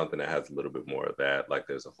 supposedly there's something that has a little bit more of that. Like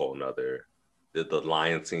there's a whole nother, the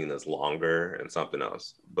lion scene is longer and something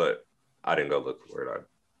else. But I didn't go look for it.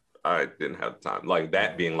 I didn't have the time. Like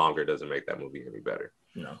that being longer doesn't make that movie any better.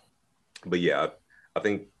 No. But yeah, I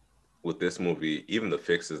think with this movie, even the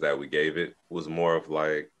fixes that we gave it was more of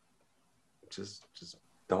like, just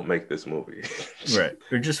don't make this movie. Right.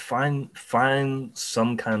 Or just find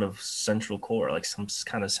some kind of central core, like some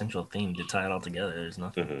kind of central theme to tie it all together. There's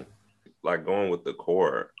nothing. Mm-hmm. Like going with the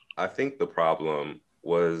core, I think the problem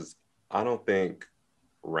was I don't think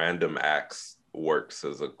random acts works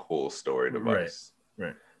as a cool story device.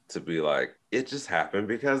 Right. To be like, it just happened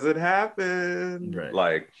because it happened. Right.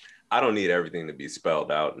 Like, I don't need everything to be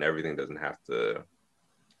spelled out and everything doesn't have to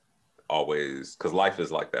always, because life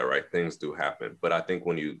is like that, right? Things do happen. But I think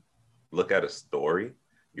when you look at a story,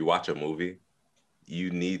 you watch a movie, you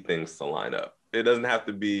need things to line up. It doesn't have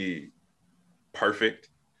to be perfect,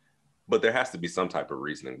 but there has to be some type of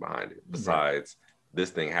reasoning behind it. Besides, this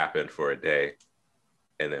thing happened for a day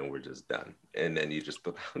and then we're just done. And then you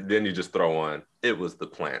just throw on, it was the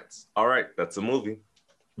plants. All right, that's a movie.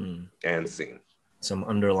 And scene. Some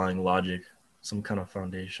underlying logic, some kind of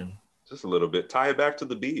foundation. Just a little bit. Tie it back to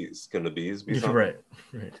the bees. Can the bees be something? Right.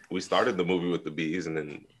 We started the movie with the bees and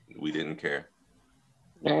then we didn't care.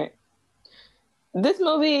 All right. This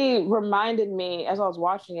movie reminded me, as I was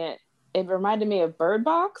watching it, it reminded me of Bird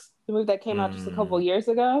Box, the movie that came out just a couple of years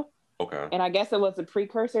ago. Okay. And I guess it was a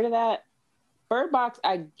precursor to that. Bird Box,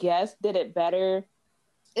 I guess, did it better.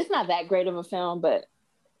 It's not that great of a film, but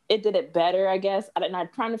it did it better, I guess. And I'm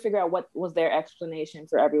trying to figure out what was their explanation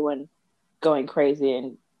for everyone going crazy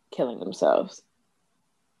and killing themselves.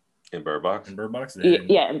 In Bird Box? In Bird Box? They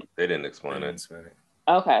didn't explain it.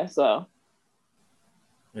 Okay, so.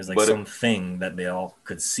 There's like something that they all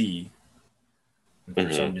could see. And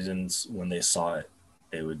for some reason, when they saw it,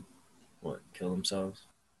 they would, kill themselves?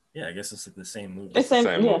 Yeah, I guess it's like the same movie. It's the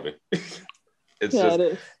same movie. It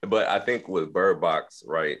is. But I think with Bird Box,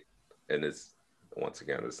 right, and it's, once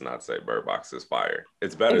again, it's not to say Bird Box is fire.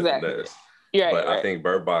 It's better than this. But I think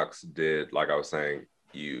Bird Box did, like I was saying,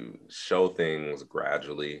 you show things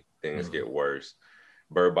gradually, things get worse.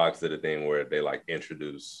 Bird Box did a thing where they like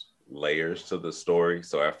introduce layers to the story.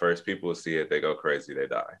 So at first people will see it, they go crazy, they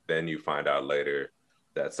die. Then you find out later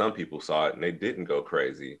that some people saw it and they didn't go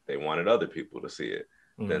crazy. They wanted other people to see it.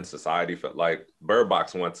 Then society felt like Bird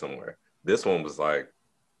Box went somewhere. This one was like,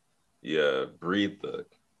 you breathe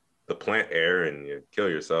the plant air and you kill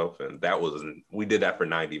yourself. And we did that for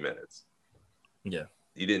 90 minutes. Yeah.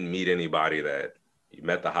 You didn't meet anybody you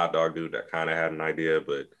met the hot dog dude that kind of had an idea,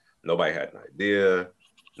 but nobody had an idea.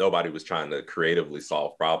 Nobody was trying to creatively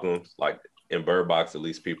solve problems. Like in Bird Box, at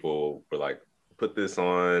least people were like, put this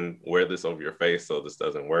on, wear this over your face so this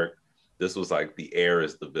doesn't work. This was like the air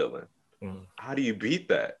is the villain. How do you beat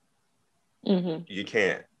that? You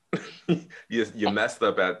can't. you messed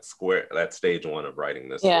up at stage one of writing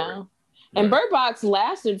this story. And Bird Box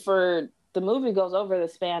lasted for, the movie goes over the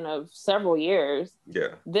span of several years. Yeah.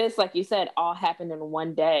 This, like you said, all happened in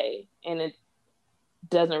one day, and it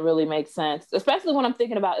doesn't really make sense, especially when I'm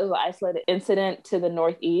thinking about it was an isolated incident to the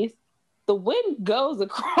Northeast. The wind goes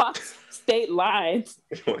across state lines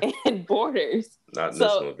and borders. Not in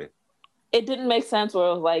this movie. It didn't make sense where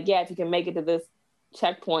it was like, yeah, if you can make it to this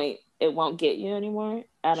checkpoint, it won't get you anymore.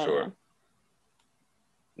 I don't know.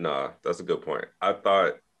 Nah, that's a good point. I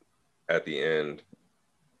thought at the end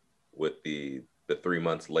with the 3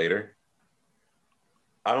 months later,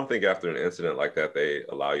 I don't think after an incident like that, they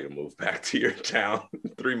allow you to move back to your town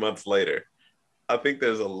 3 months later. I think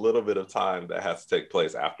there's a little bit of time that has to take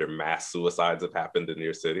place after mass suicides have happened in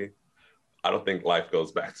your city. I don't think life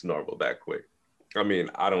goes back to normal that quick. I mean,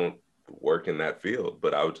 I don't work in that field,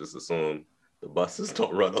 but I would just assume the buses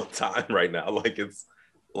don't run on time right now. Like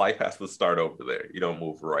life has to start over there. You don't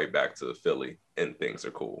move right back to Philly and things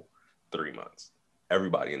are cool. 3 months.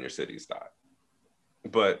 Everybody in your city's died.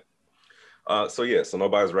 But so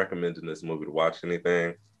nobody's recommending this movie to watch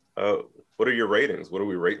anything. What are your ratings? What are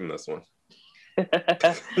we rating this one?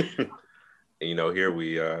 Here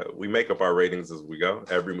we make up our ratings as we go.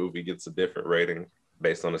 Every movie gets a different rating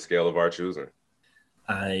based on a scale of our choosing.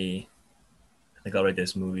 I think I'll rate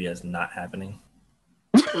this movie as not happening.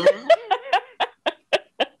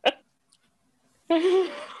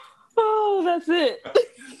 Oh, that's it.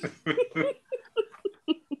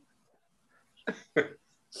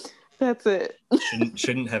 That's it.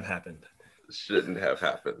 Shouldn't have happened. Shouldn't have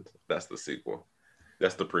happened. That's the sequel.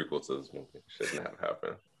 That's the prequel to this movie. Shouldn't have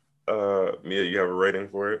happened. Mia, you have a rating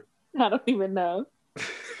for it? I don't even know.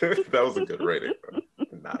 That was a good rating.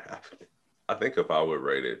 Not happening. I think if I would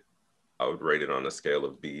rate it, I would rate it on a scale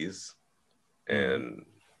of B's. And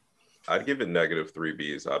I'd give it -3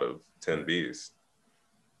 B's out of 10 B's.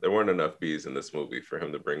 There weren't enough B's in this movie for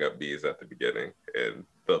him to bring up B's at the beginning and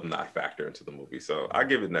them not factor into the movie. So I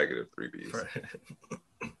give it -3 B's. Right.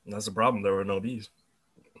 That's the problem. There were no B's.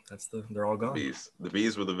 They're all gone. B's. The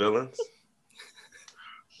B's were the villains.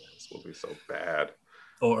 This movie's so bad.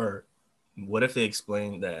 Or what if they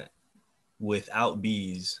explained that without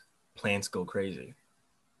bees, plants go crazy?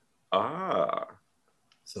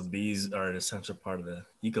 So bees are an essential part of the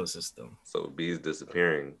ecosystem. So bees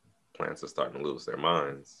disappearing, plants are starting to lose their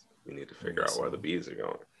minds. We need to figure out where the bees are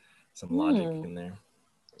going. Some logic in there.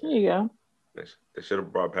 There you go. They should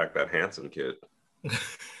have brought back that handsome kid.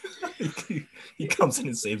 He comes in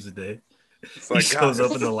and saves the day. Like, he shows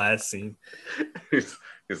up in the last scene. He's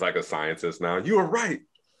like a scientist now. You were right.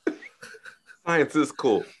 Science is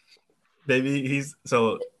cool. Maybe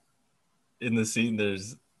in the scene,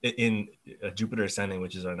 there's in Jupiter Ascending,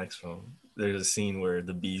 which is our next film, there's a scene where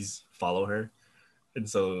the bees follow her. And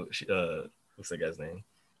so she, what's that guy's name?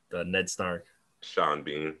 Ned Stark. Sean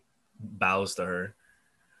Bean. Bows to her.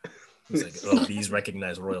 He's like, oh, bees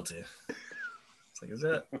recognize royalty. It's like, is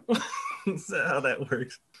that how that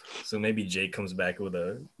works? So maybe Jake comes back with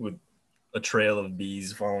a trail of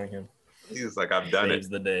bees following him. He's like, I've done Saves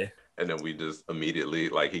it. the day. And then we just immediately,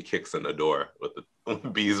 like, he kicks in the door with the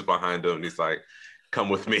bees behind him. And he's like, come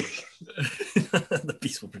with me. The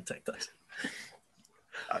bees will protect us.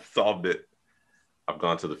 I solved it. I've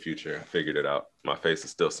gone to the future. I figured it out. My face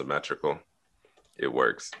is still symmetrical. It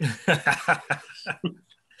works.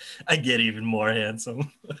 I get even more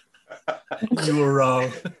handsome. You were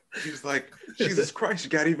wrong. He was like, Jesus Christ, you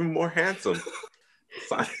got even more handsome.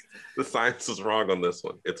 The science is wrong on this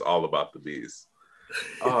one. It's all about the bees.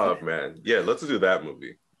 Oh, man. Yeah, let's do that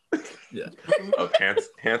movie. Yeah. A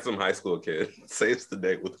handsome high school kid saves the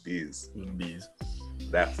day with bees. With bees.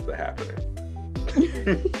 That's the happening.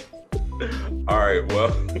 All right, well,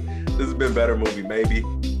 this has been Better Movie Maybe.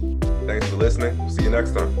 Thanks for listening. See you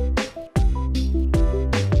next time.